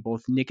vaping,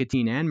 both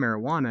nicotine and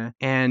marijuana.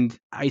 And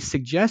I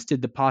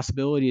suggested the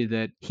possibility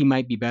that he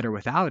might be better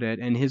without it.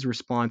 And his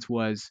response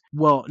was,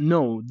 well,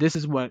 no,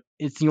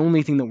 it's the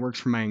only thing that works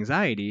for my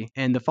anxiety.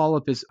 And the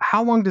follow-up is,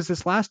 how long does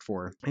this last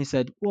for? I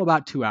said, well,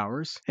 about 2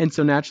 hours. And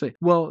so naturally,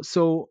 well,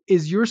 so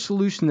is your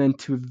solution then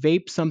to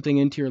vape something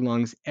into your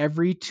lungs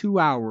every 2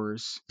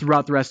 hours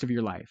throughout the rest of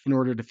your life in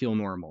order to feel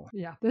normal?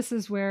 Yeah, this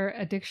is where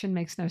addiction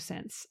makes no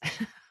sense.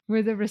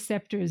 Where the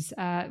receptors,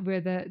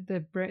 where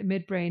the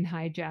midbrain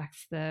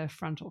hijacks the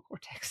frontal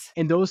cortex.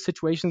 In those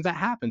situations, that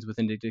happens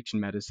within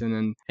addiction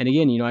medicine. And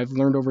again, I've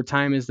learned over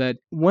time is that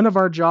one of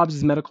our jobs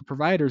as medical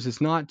providers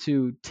is not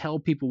to tell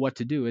people what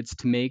to do. It's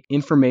to make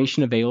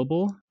information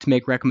available, to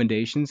make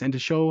recommendations, and to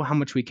show how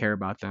much we care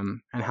about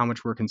them and how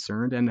much we're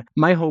concerned. And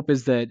my hope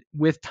is that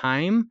with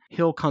time,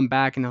 he'll come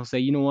back and he'll say,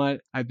 you know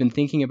what, I've been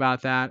thinking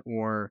about that,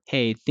 or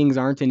hey, things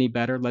aren't any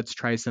better. Let's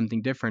try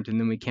something different. And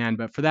then we can.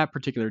 But for that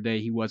particular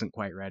day, he wasn't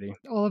quite ready.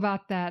 All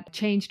about that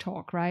change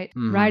talk, right?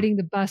 Mm-hmm. Riding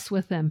the bus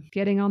with them,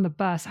 getting on the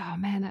bus. Oh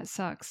man, that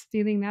sucks.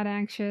 Feeling that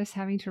anxious,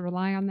 having to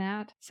rely on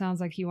that. Sounds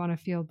like you want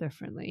to feel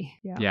differently.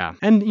 Yeah.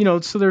 And,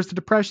 so there's the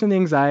depression, the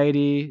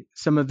anxiety,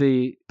 some of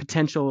the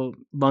potential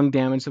lung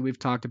damage that we've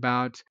talked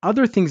about.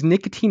 Other things,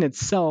 nicotine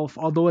itself,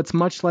 although it's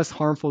much less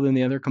harmful than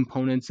the other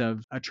components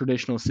of a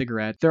traditional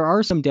cigarette, there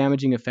are some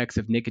damaging effects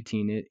of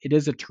nicotine. It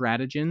is a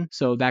teratogen,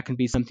 so that can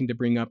be something to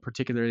bring up,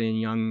 particularly in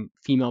young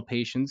female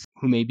patients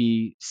who may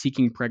be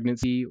seeking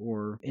pregnancy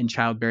or in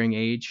childbearing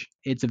age.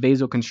 It's a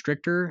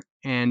vasoconstrictor,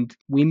 and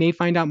we may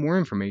find out more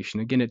information.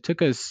 Again, it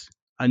took us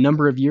a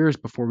number of years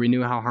before we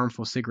knew how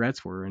harmful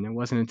cigarettes were, and it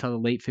wasn't until the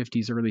late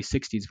 50s, early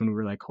 60s when we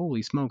were like,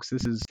 holy smokes,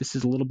 this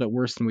is a little bit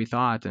worse than we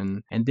thought.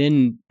 And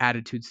then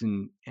attitudes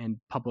and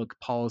public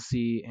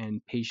policy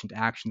and patient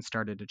action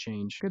started to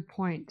change. Good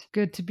point.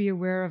 Good to be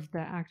aware of the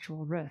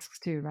actual risks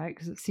too, right?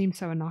 Because it seems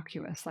so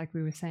innocuous, like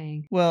we were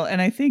saying. Well,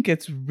 and I think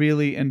it's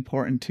really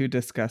important to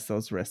discuss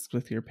those risks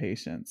with your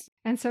patients.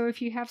 And so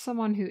if you have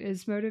someone who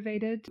is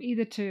motivated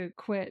either to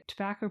quit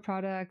tobacco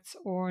products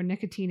or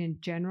nicotine in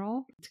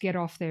general, to get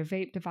off their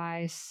vape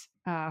device,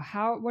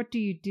 what do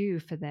you do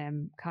for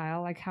them,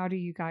 Kyle? Like, how do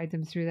you guide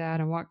them through that,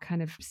 and what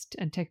kind of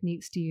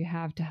techniques do you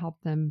have to help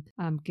them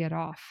get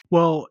off?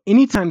 Well,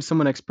 anytime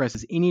someone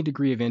expresses any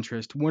degree of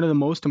interest, one of the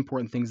most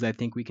important things I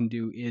think we can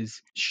do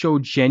is show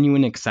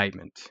genuine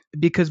excitement.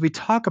 Because we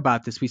talk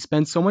about this, we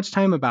spend so much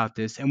time about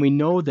this, and we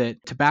know that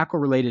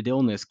tobacco-related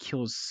illness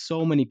kills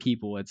so many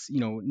people. It's,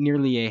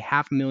 nearly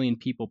 500,000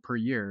 people per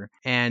year.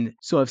 And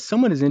so if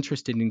someone is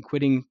interested in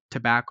quitting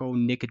tobacco,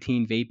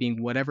 nicotine, vaping,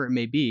 whatever it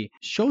may be,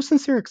 show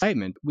sincere excitement.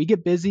 excitement. We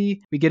get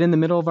busy, we get in the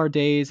middle of our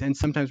days, and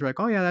sometimes we're like,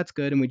 oh yeah, that's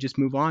good, and we just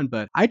move on.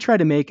 But I try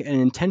to make an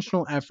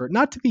intentional effort,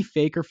 not to be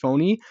fake or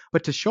phony,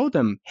 but to show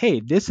them,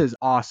 hey, this is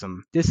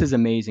awesome. This is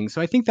amazing.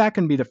 So I think that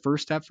can be the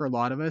first step for a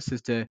lot of us,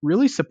 is to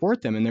really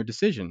support them in their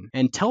decision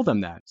and tell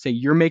them that. Say,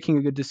 you're making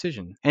a good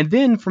decision. And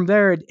then from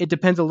there, it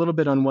depends a little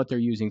bit on what they're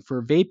using.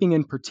 For vaping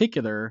in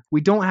particular,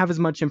 we don't have as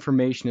much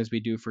information as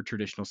we do for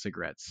traditional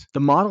cigarettes. The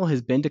model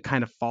has been to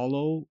kind of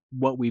follow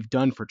what we've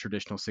done for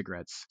traditional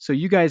cigarettes. So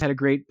you guys had a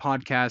great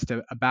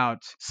podcast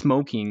about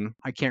smoking.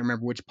 I can't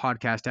remember which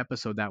podcast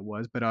episode that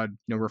was, but I'd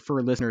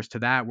refer listeners to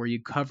that, where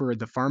you cover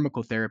the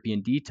pharmacotherapy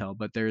in detail.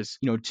 But there's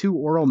 2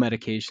 oral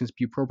medications,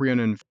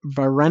 bupropion and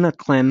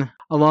varenicline,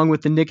 along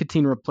with the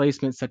nicotine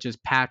replacements such as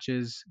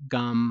patches,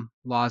 gum,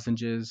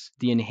 lozenges,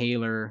 the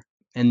inhaler,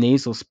 and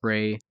nasal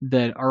spray,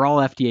 that are all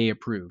FDA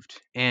approved.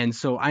 And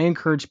so I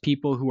encourage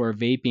people who are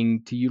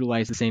vaping to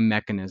utilize the same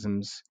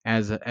mechanisms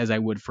as I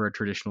would for a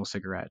traditional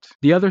cigarette.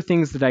 The other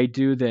things that I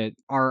do that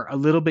are a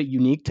little bit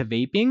unique to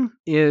vaping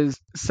is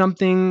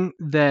something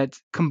that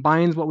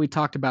combines what we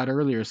talked about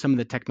earlier, some of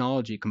the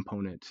technology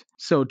component.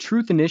 So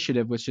Truth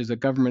Initiative, which is a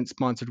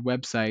government-sponsored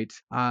website,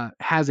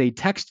 has a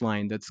text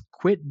line that's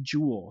Quit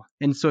Juul.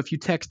 And so if you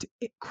text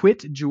Quit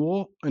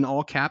Juul in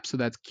all caps, so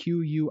that's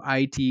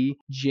QUITJUUL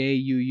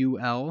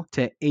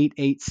to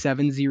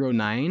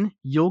 88709,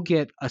 you'll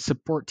get a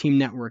support team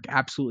network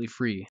absolutely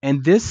free.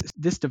 And this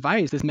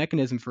device, this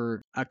mechanism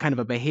for a kind of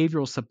a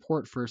behavioral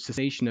support for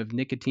cessation of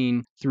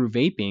nicotine through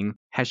vaping,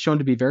 has shown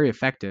to be very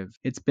effective.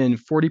 It's been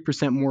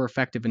 40% more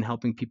effective in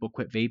helping people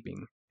quit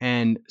vaping.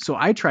 And so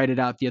I tried it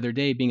out the other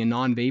day being a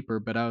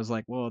non-vapor, but I was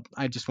like, well,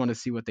 I just want to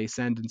see what they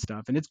send and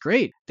stuff. And it's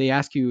great. They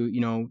ask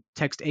you,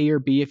 text A or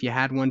B if you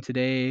had one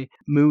today,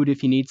 mood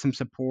if you need some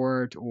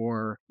support,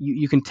 or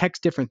you can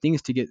text different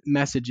things to get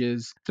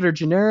messages that are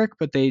generic,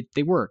 but they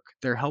work.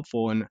 They're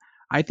helpful. And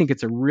I think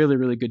it's a really,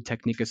 really good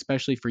technique,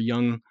 especially for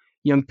young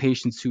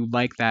patients who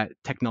like that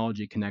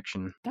technology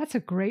connection. That's a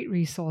great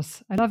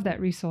resource. I love that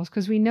resource,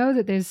 because we know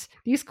that there's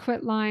these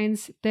quit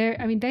lines. They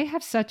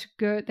have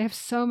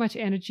so much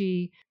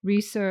energy,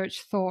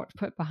 research, thought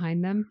put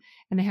behind them,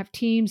 and they have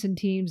teams and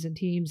teams and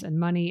teams and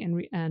money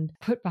and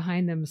put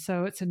behind them.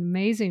 So it's an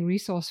amazing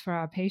resource for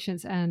our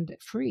patients, and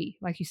free,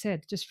 like you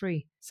said, just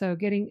free. So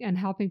getting and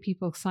helping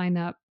people sign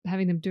up,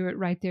 having them do it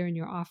right there in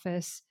your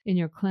office, in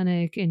your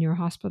clinic, in your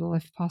hospital,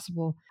 if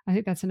possible. I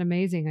think that's an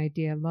amazing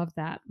idea. Love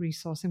that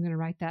resource. I'm going to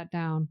write that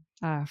down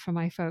for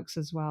my folks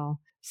as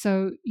well.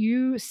 So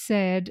you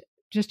said,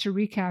 just to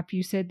recap,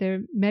 you said there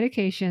are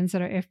medications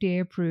that are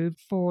FDA approved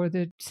for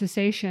the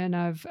cessation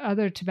of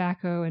other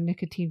tobacco and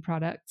nicotine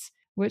products,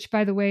 which,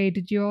 by the way,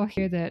 did you all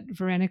hear that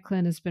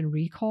varenicline has been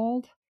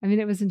recalled? I mean,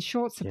 it was in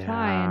short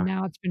supply and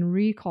now it's been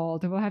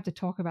recalled. We'll have to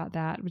talk about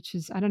that, which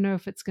is, I don't know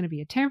if it's going to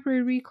be a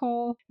temporary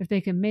recall, if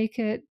they can make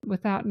it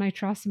without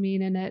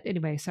nitrosamine in it.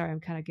 Anyway, sorry, I'm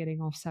kind of getting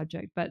off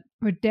subject, but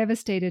we're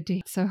devastated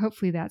so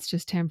hopefully that's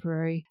just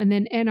temporary. And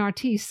then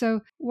NRT.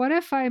 So what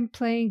if I'm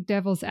playing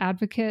devil's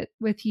advocate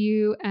with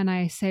you and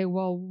I say,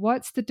 well,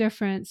 what's the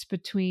difference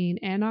between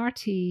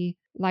NRT,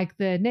 like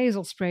the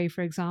nasal spray,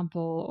 for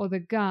example, or the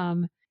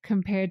gum,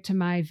 compared to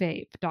my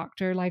vape,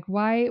 doctor? Like,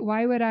 why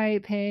would I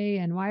pay,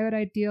 and why would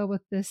I deal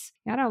with this?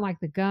 I don't like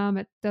the gum.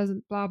 It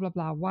doesn't blah, blah,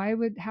 blah. What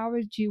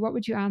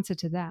would you answer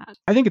to that?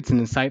 I think it's an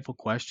insightful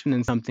question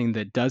and something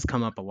that does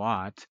come up a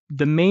lot.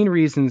 The main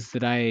reasons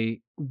that I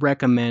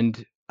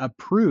recommend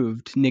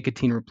approved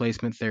nicotine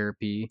replacement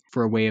therapy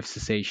for a way of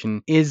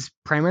cessation is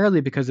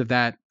primarily because of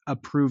that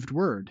approved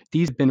word.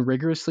 These have been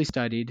rigorously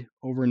studied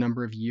over a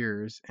number of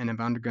years and have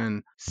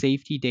undergone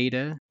safety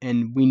data,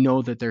 and we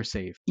know that they're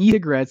safe.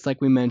 E-cigarettes, like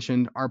we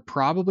mentioned, are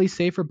probably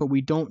safer, but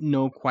we don't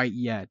know quite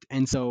yet.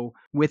 And so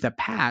with a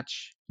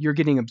patch, you're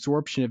getting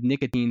absorption of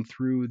nicotine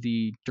through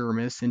the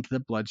dermis into the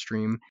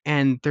bloodstream,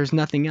 and there's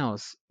nothing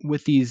else.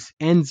 With these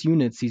ENDS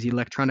units, these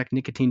electronic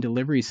nicotine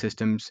delivery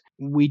systems,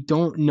 we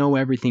don't know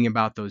everything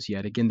about those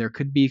yet. Again, there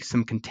could be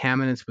some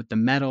contaminants with the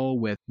metal,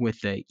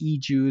 with the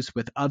e-juice,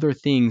 with other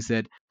things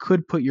that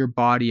could put your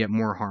body at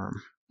more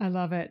harm. I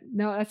love it.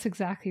 No, that's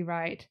exactly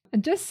right.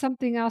 And just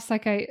something else,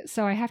 I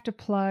have to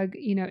plug,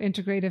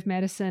 integrative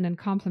medicine and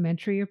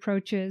complementary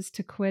approaches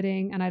to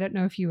quitting. And I don't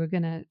know if you were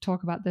going to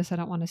talk about this. I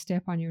don't want to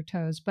step on your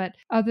toes, but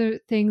other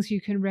things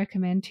you can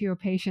recommend to your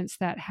patients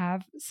that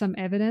have some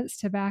evidence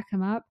to back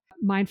them up.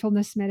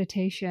 Mindfulness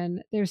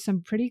meditation. There's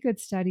some pretty good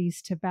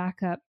studies to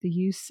back up the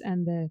use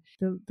and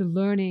the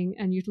learning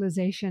and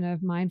utilization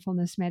of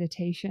mindfulness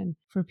meditation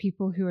for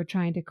people who are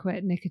trying to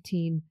quit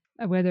nicotine.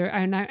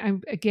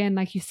 Again,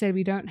 like you said,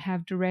 we don't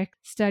have direct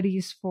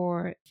studies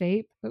for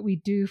vape, but we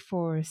do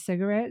for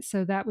cigarettes.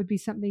 So that would be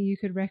something you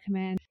could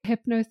recommend.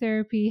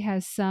 Hypnotherapy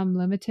has some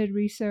limited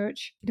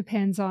research.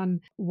 Depends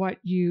on what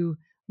you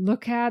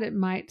look at.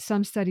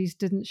 Some studies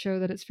didn't show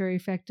that it's very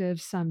effective.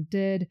 Some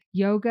did.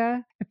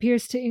 Yoga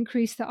appears to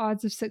increase the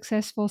odds of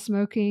successful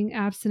smoking,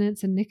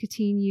 abstinence, and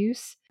nicotine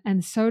use.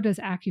 and so does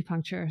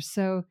acupuncture.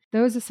 So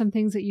those are some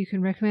things that you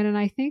can recommend. And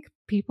I think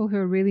people who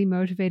are really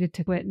motivated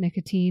to quit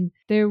nicotine,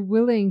 they're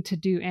willing to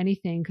do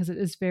anything because it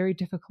is very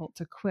difficult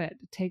to quit.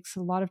 It takes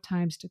a lot of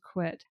times to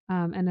quit.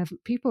 And if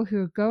people who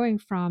are going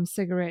from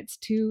cigarettes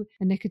to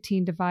a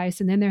nicotine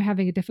device and then they're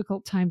having a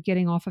difficult time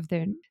getting off of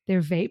their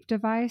vape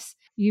device,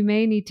 you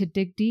may need to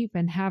dig deep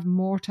and have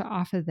more to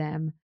offer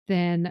them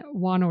than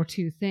one or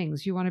two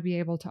things. You want to be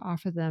able to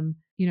offer them,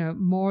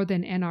 more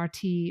than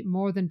NRT,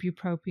 more than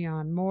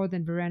bupropion, more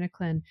than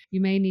varenicline.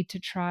 You may need to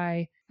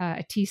try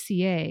a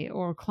TCA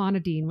or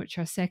clonidine, which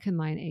are second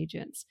line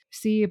agents.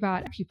 See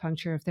about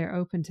acupuncture if they're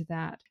open to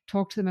that.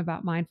 Talk to them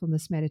about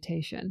mindfulness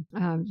meditation.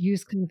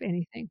 Use kind of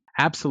anything.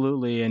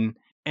 Absolutely.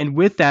 And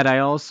with that, I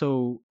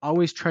also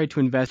always try to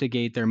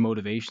investigate their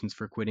motivations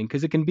for quitting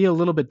because it can be a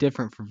little bit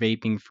different for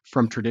vaping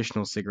from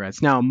traditional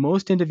cigarettes. Now,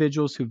 most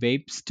individuals who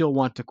vape still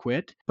want to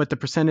quit, but the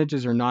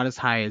percentages are not as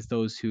high as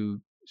those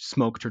who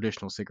smoke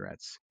traditional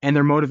cigarettes. And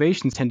their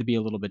motivations tend to be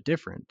a little bit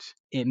different.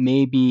 It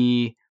may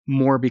be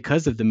more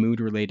because of the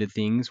mood related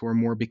things or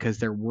more because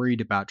they're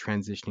worried about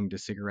transitioning to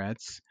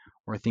cigarettes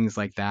or things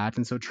like that.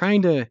 And so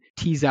trying to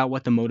tease out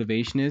what the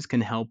motivation is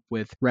can help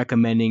with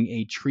recommending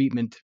a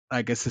treatment,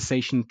 like a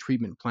cessation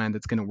treatment plan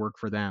that's going to work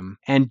for them.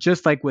 And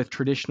just like with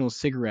traditional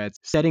cigarettes,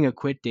 setting a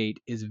quit date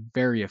is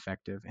very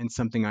effective and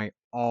something I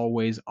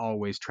always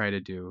try to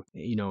do,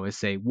 is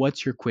say,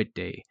 what's your quit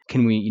day?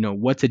 Can we,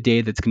 what's a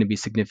day that's going to be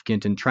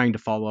significant? And trying to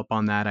follow up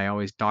on that, I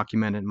always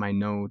document it in my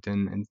note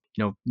and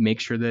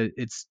make sure that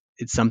it's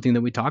something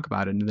that we talk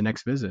about in the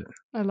next visit.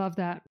 I love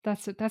that.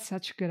 That's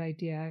such a good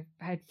idea.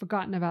 I had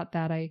forgotten about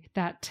that.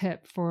 That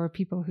tip for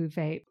people who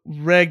vape.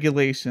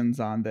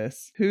 Regulations on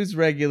this. Who's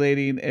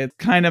regulating? It's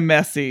kind of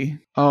messy.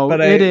 Oh, but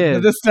it is.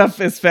 But this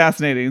stuff is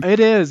fascinating. It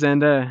is,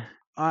 and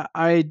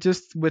I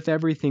just, with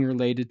everything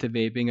related to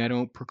vaping, I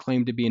don't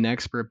proclaim to be an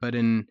expert, but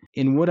in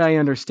what I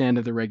understand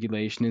of the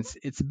regulation,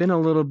 it's been a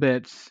little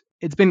bit.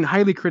 It's been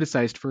highly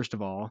criticized, first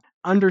of all.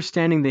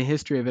 Understanding the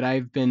history of it,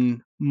 I've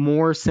been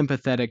more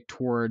sympathetic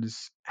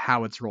towards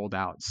how it's rolled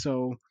out.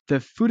 So the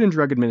Food and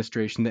Drug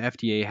Administration, the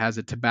FDA, has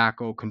a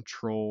Tobacco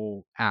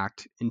Control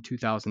Act in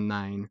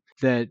 2009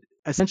 that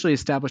essentially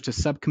established a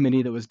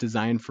subcommittee that was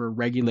designed for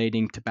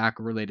regulating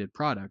tobacco-related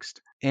products.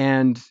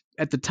 And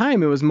at the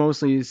time, it was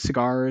mostly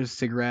cigars,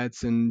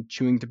 cigarettes, and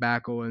chewing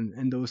tobacco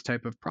and those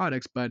type of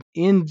products. But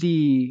in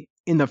the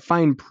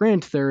fine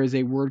print, there is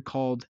a word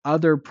called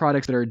other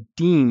products that are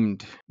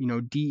deemed,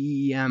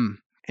 DEEM.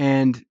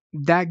 And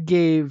that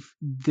gave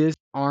this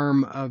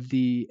arm of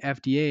the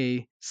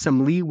FDA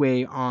some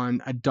leeway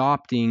on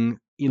adopting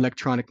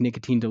electronic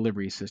nicotine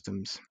delivery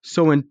systems.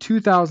 So in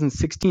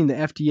 2016, the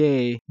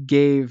FDA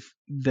gave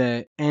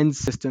the end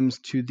systems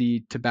to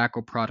the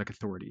tobacco product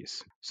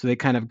authorities. So they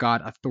kind of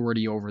got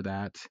authority over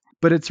that.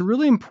 But it's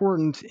really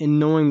important in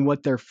knowing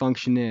what their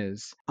function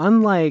is.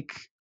 Unlike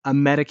a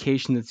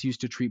medication that's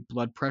used to treat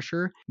blood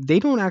pressure, they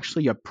don't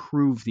actually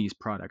approve these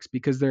products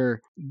because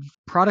they're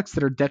products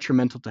that are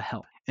detrimental to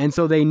health. And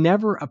so they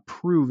never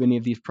approve any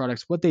of these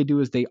products. What they do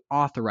is they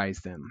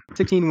authorize them.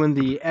 16, when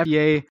the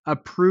FDA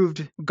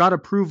got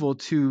approval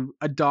to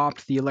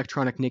adopt the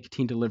electronic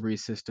nicotine delivery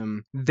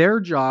system, their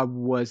job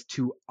was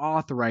to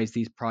authorize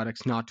these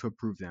products, not to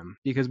approve them,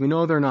 because we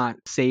know they're not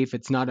safe.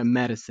 It's not a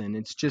medicine.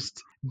 It's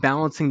just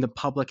balancing the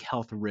public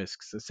health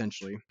risks,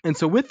 essentially. And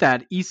so with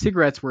that,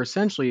 e-cigarettes were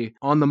essentially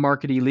on the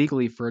market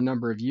illegally for a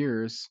number of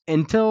years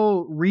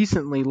until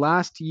recently.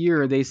 Last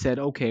year, they said,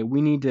 okay,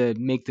 we need to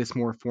make this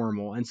more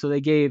formal. And so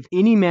they gave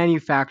any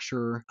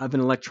manufacturer of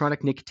an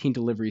electronic nicotine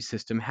delivery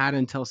system had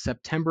until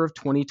September of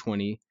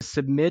 2020 to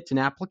submit an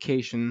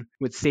application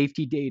with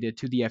safety data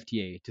to the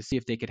FDA to see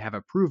if they could have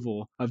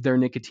approval of their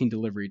nicotine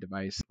delivery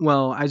device.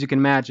 Well, as you can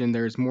imagine,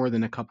 there's more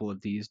than a couple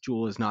of these.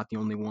 Juul is not the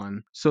only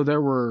one. So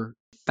there were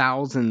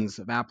thousands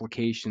of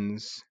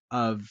applications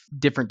of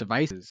different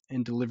devices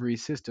and delivery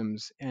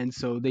systems. And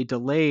so they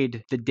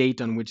delayed the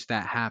date on which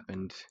that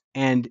happened.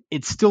 And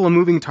it's still a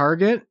moving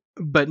target.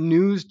 But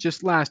news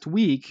just last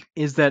week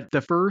is that the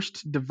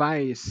first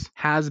device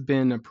has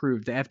been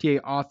approved. The FDA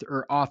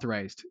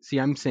authorized. See,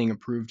 I'm saying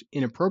approved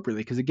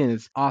inappropriately because, again,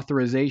 it's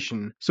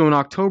authorization. So in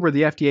October,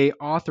 the FDA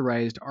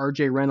authorized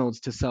RJ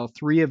Reynolds to sell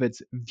 3 of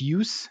its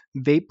Vuse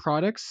vape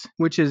products,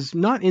 which is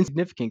not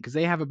insignificant because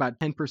they have about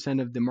 10%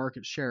 of the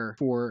market share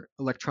for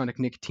electronic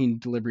nicotine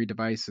delivery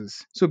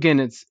devices. So again,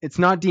 it's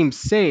not deemed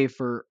safe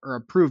or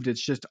approved.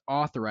 It's just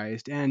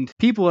authorized. And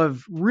people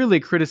have really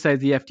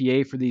criticized the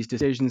FDA for these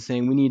decisions,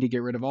 saying we need to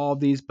get rid of all of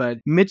these. But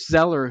Mitch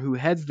Zeller, who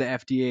heads the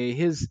FDA,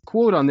 his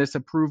quote on this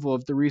approval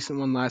of the recent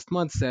one last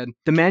month said,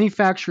 "The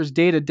manufacturer's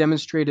data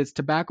demonstrate its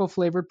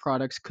tobacco-flavored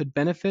products could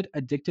benefit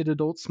addicted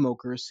adult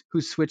smokers who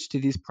switch to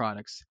these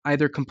products,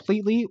 either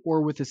completely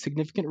or with a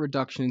significant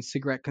reduction in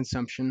cigarette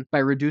consumption by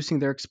reducing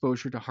their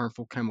exposure to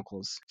harmful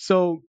chemicals."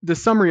 So the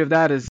summary of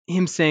that is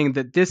him saying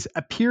that this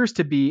appears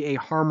to be a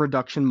harm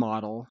reduction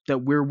model that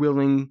we're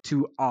willing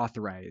to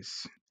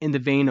authorize in the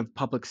vein of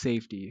public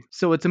safety.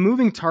 So it's a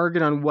moving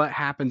target on what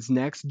happens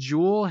next.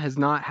 Juul has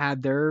not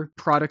had their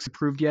products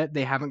approved yet.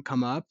 They haven't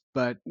come up.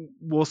 but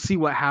we'll see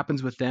what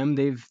happens with them.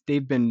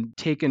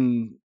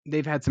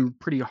 They've had some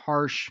pretty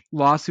harsh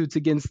lawsuits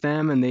against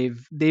them, and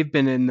they've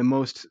been in the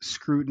most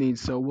scrutiny.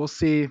 So we'll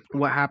see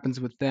what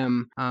happens with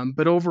them.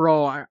 But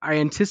overall, I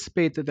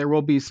anticipate that there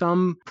will be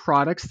some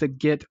products that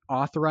get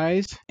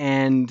authorized,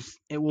 and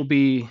it will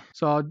be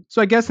so.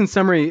 I guess in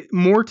summary,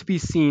 more to be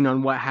seen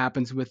on what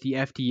happens with the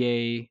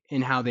FDA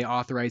and how they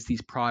authorize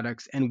these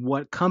products, and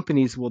what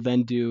companies will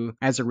then do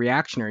as a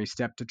reactionary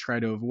step to try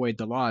to avoid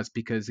the laws.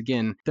 Because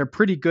again, they're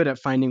pretty good at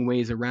finding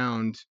ways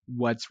around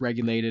what's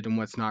regulated and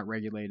what's not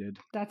regulated.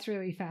 That's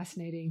really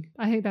fascinating.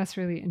 I think that's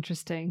really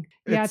interesting.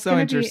 It's so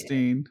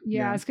interesting.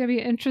 It's going to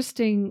be an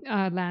interesting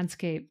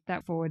landscape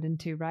that forward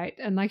into, right?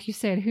 And like you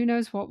said, who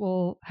knows what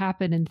will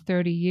happen in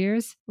 30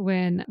 years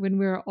when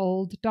we're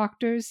old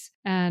doctors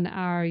and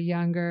our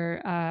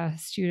younger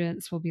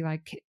students will be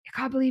like, I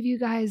can't believe you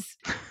guys,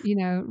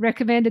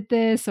 recommended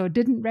this or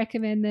didn't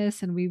recommend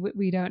this, and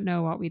we don't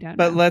know what we don't know.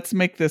 But let's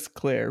make this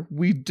clear.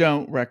 We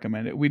don't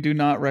recommend it. We do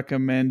not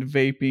recommend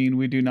vaping.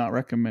 We do not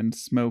recommend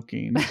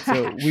smoking.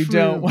 So we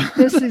don't.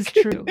 This is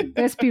true.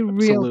 Let's be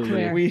real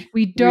clear.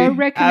 We don't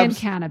recommend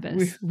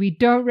cannabis. We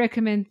don't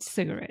recommend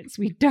cigarettes.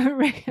 We don't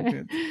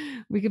recommend.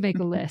 We could make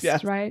a list,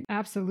 yes. Right?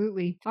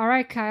 Absolutely. All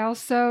right, Kyle.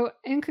 So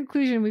in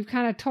conclusion, we've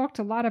kind of talked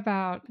a lot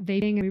about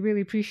vaping, and we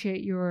really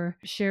appreciate your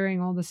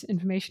sharing all this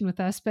information with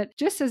us. But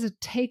just as a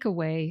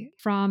takeaway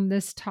from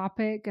this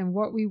topic and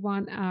what we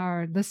want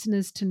our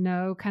listeners to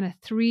know, kind of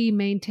 3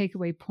 main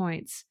takeaway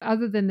points,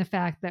 other than the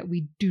fact that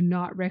we do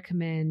not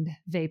recommend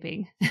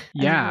vaping.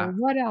 Yeah.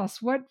 What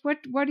else? What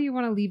do you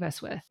want to leave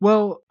us with?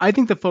 Well, I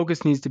think the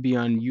focus needs to be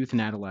on youth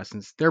and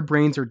adolescents. Their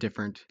brains are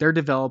different. They're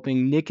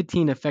developing.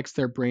 Nicotine affects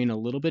their brain a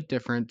little bit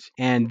different,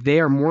 and they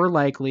are more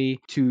likely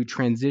to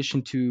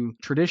transition to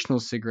traditional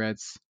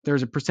cigarettes.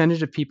 There's a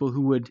percentage of people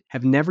who would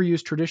have never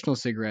used traditional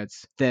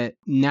cigarettes that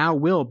now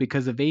will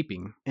because of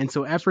vaping. And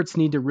so efforts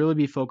need to really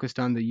be focused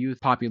on the youth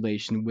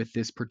population with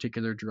this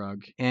particular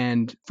drug.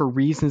 And for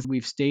reasons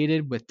we've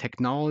stated with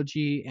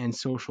technology and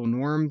social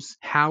norms,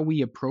 how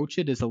we approach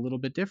it is a little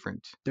bit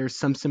different. There's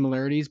some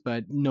similarities,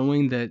 but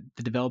knowing that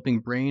the developing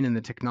brain and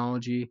the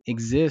technology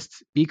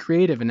exists, be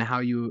creative in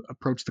how you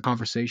approach the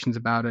conversations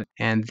about it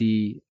and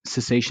the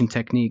cessation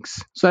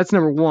techniques. So that's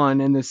number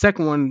 1. And the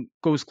second one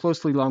goes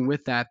closely along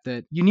with that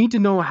you need to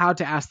know how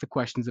to ask the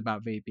questions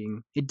about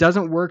vaping. It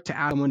doesn't work to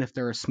ask someone if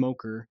they're a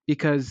smoker,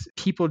 because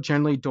people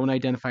generally don't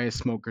identify as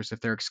smokers if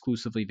they're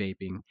exclusively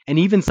vaping. And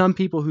even some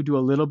people who do a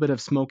little bit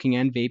of smoking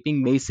and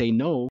vaping may say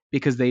no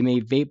because they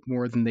may vape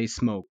more than they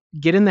smoke.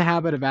 Get in the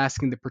habit of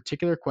asking the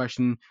particular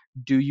question,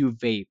 do you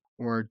vape?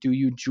 Or do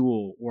you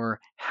juul? Or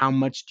how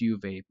much do you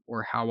vape?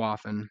 Or how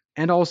often?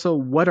 And also,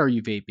 what are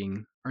you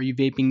vaping? Are you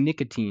vaping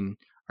nicotine?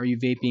 Are you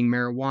vaping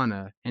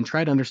marijuana? And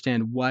try to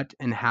understand what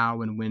and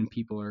how and when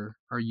people are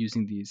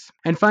using these.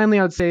 And finally,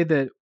 I would say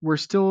that we're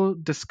still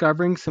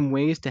discovering some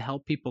ways to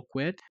help people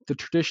quit. The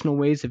traditional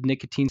ways of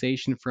nicotine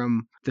cessation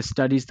from the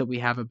studies that we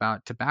have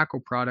about tobacco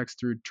products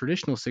through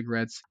traditional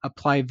cigarettes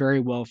apply very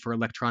well for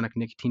electronic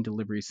nicotine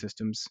delivery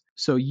systems.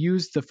 So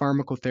use the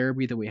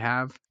pharmacotherapy that we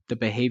have, the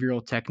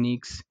behavioral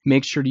techniques.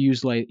 Make sure to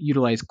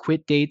utilize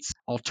quit dates,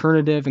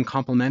 alternative and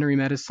complementary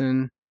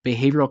medicine,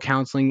 behavioral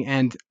counseling,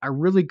 and a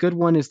really good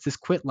one is this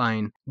quit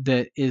line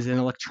that is an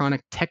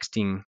electronic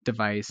texting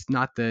device,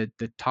 not the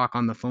talk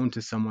on the phone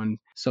to someone.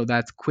 So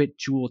that's quit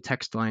juul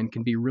text line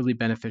can be really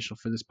beneficial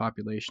for this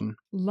population.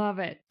 Love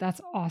it.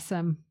 That's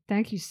awesome.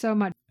 Thank you so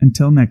much.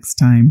 Until next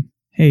time.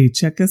 Hey,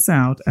 check us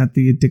out at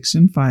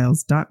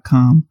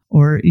theaddictionfiles.com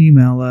or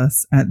email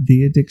us at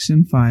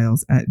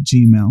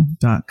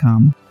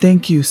theaddictionfiles@gmail.com.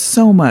 Thank you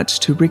so much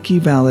to Ricky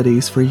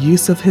Valades for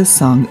use of his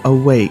song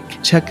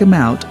Awake. Check him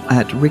out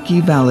at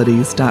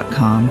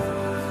rickyvalades.com.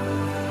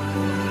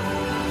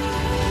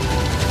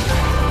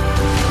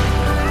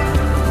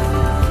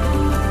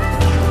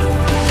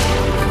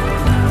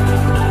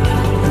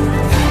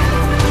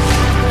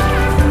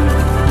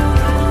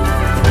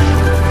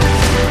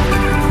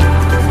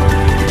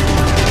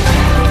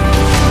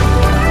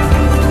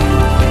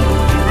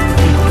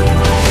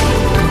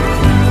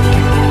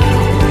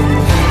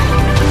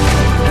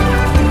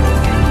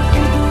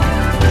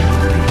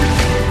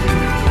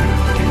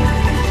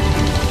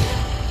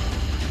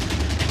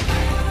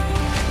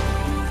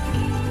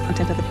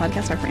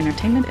 Podcasts are for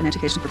entertainment and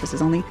education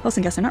purposes only. Hosts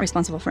and guests are not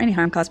responsible for any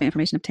harm caused by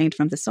information obtained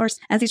from this source.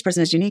 As each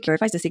person is unique, you're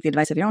advised to seek the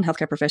advice of your own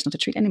healthcare professional to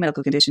treat any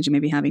medical conditions you may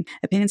be having.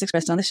 Opinions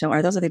expressed on this show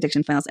are those of the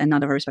Addiction Files and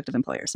not of our respective employers.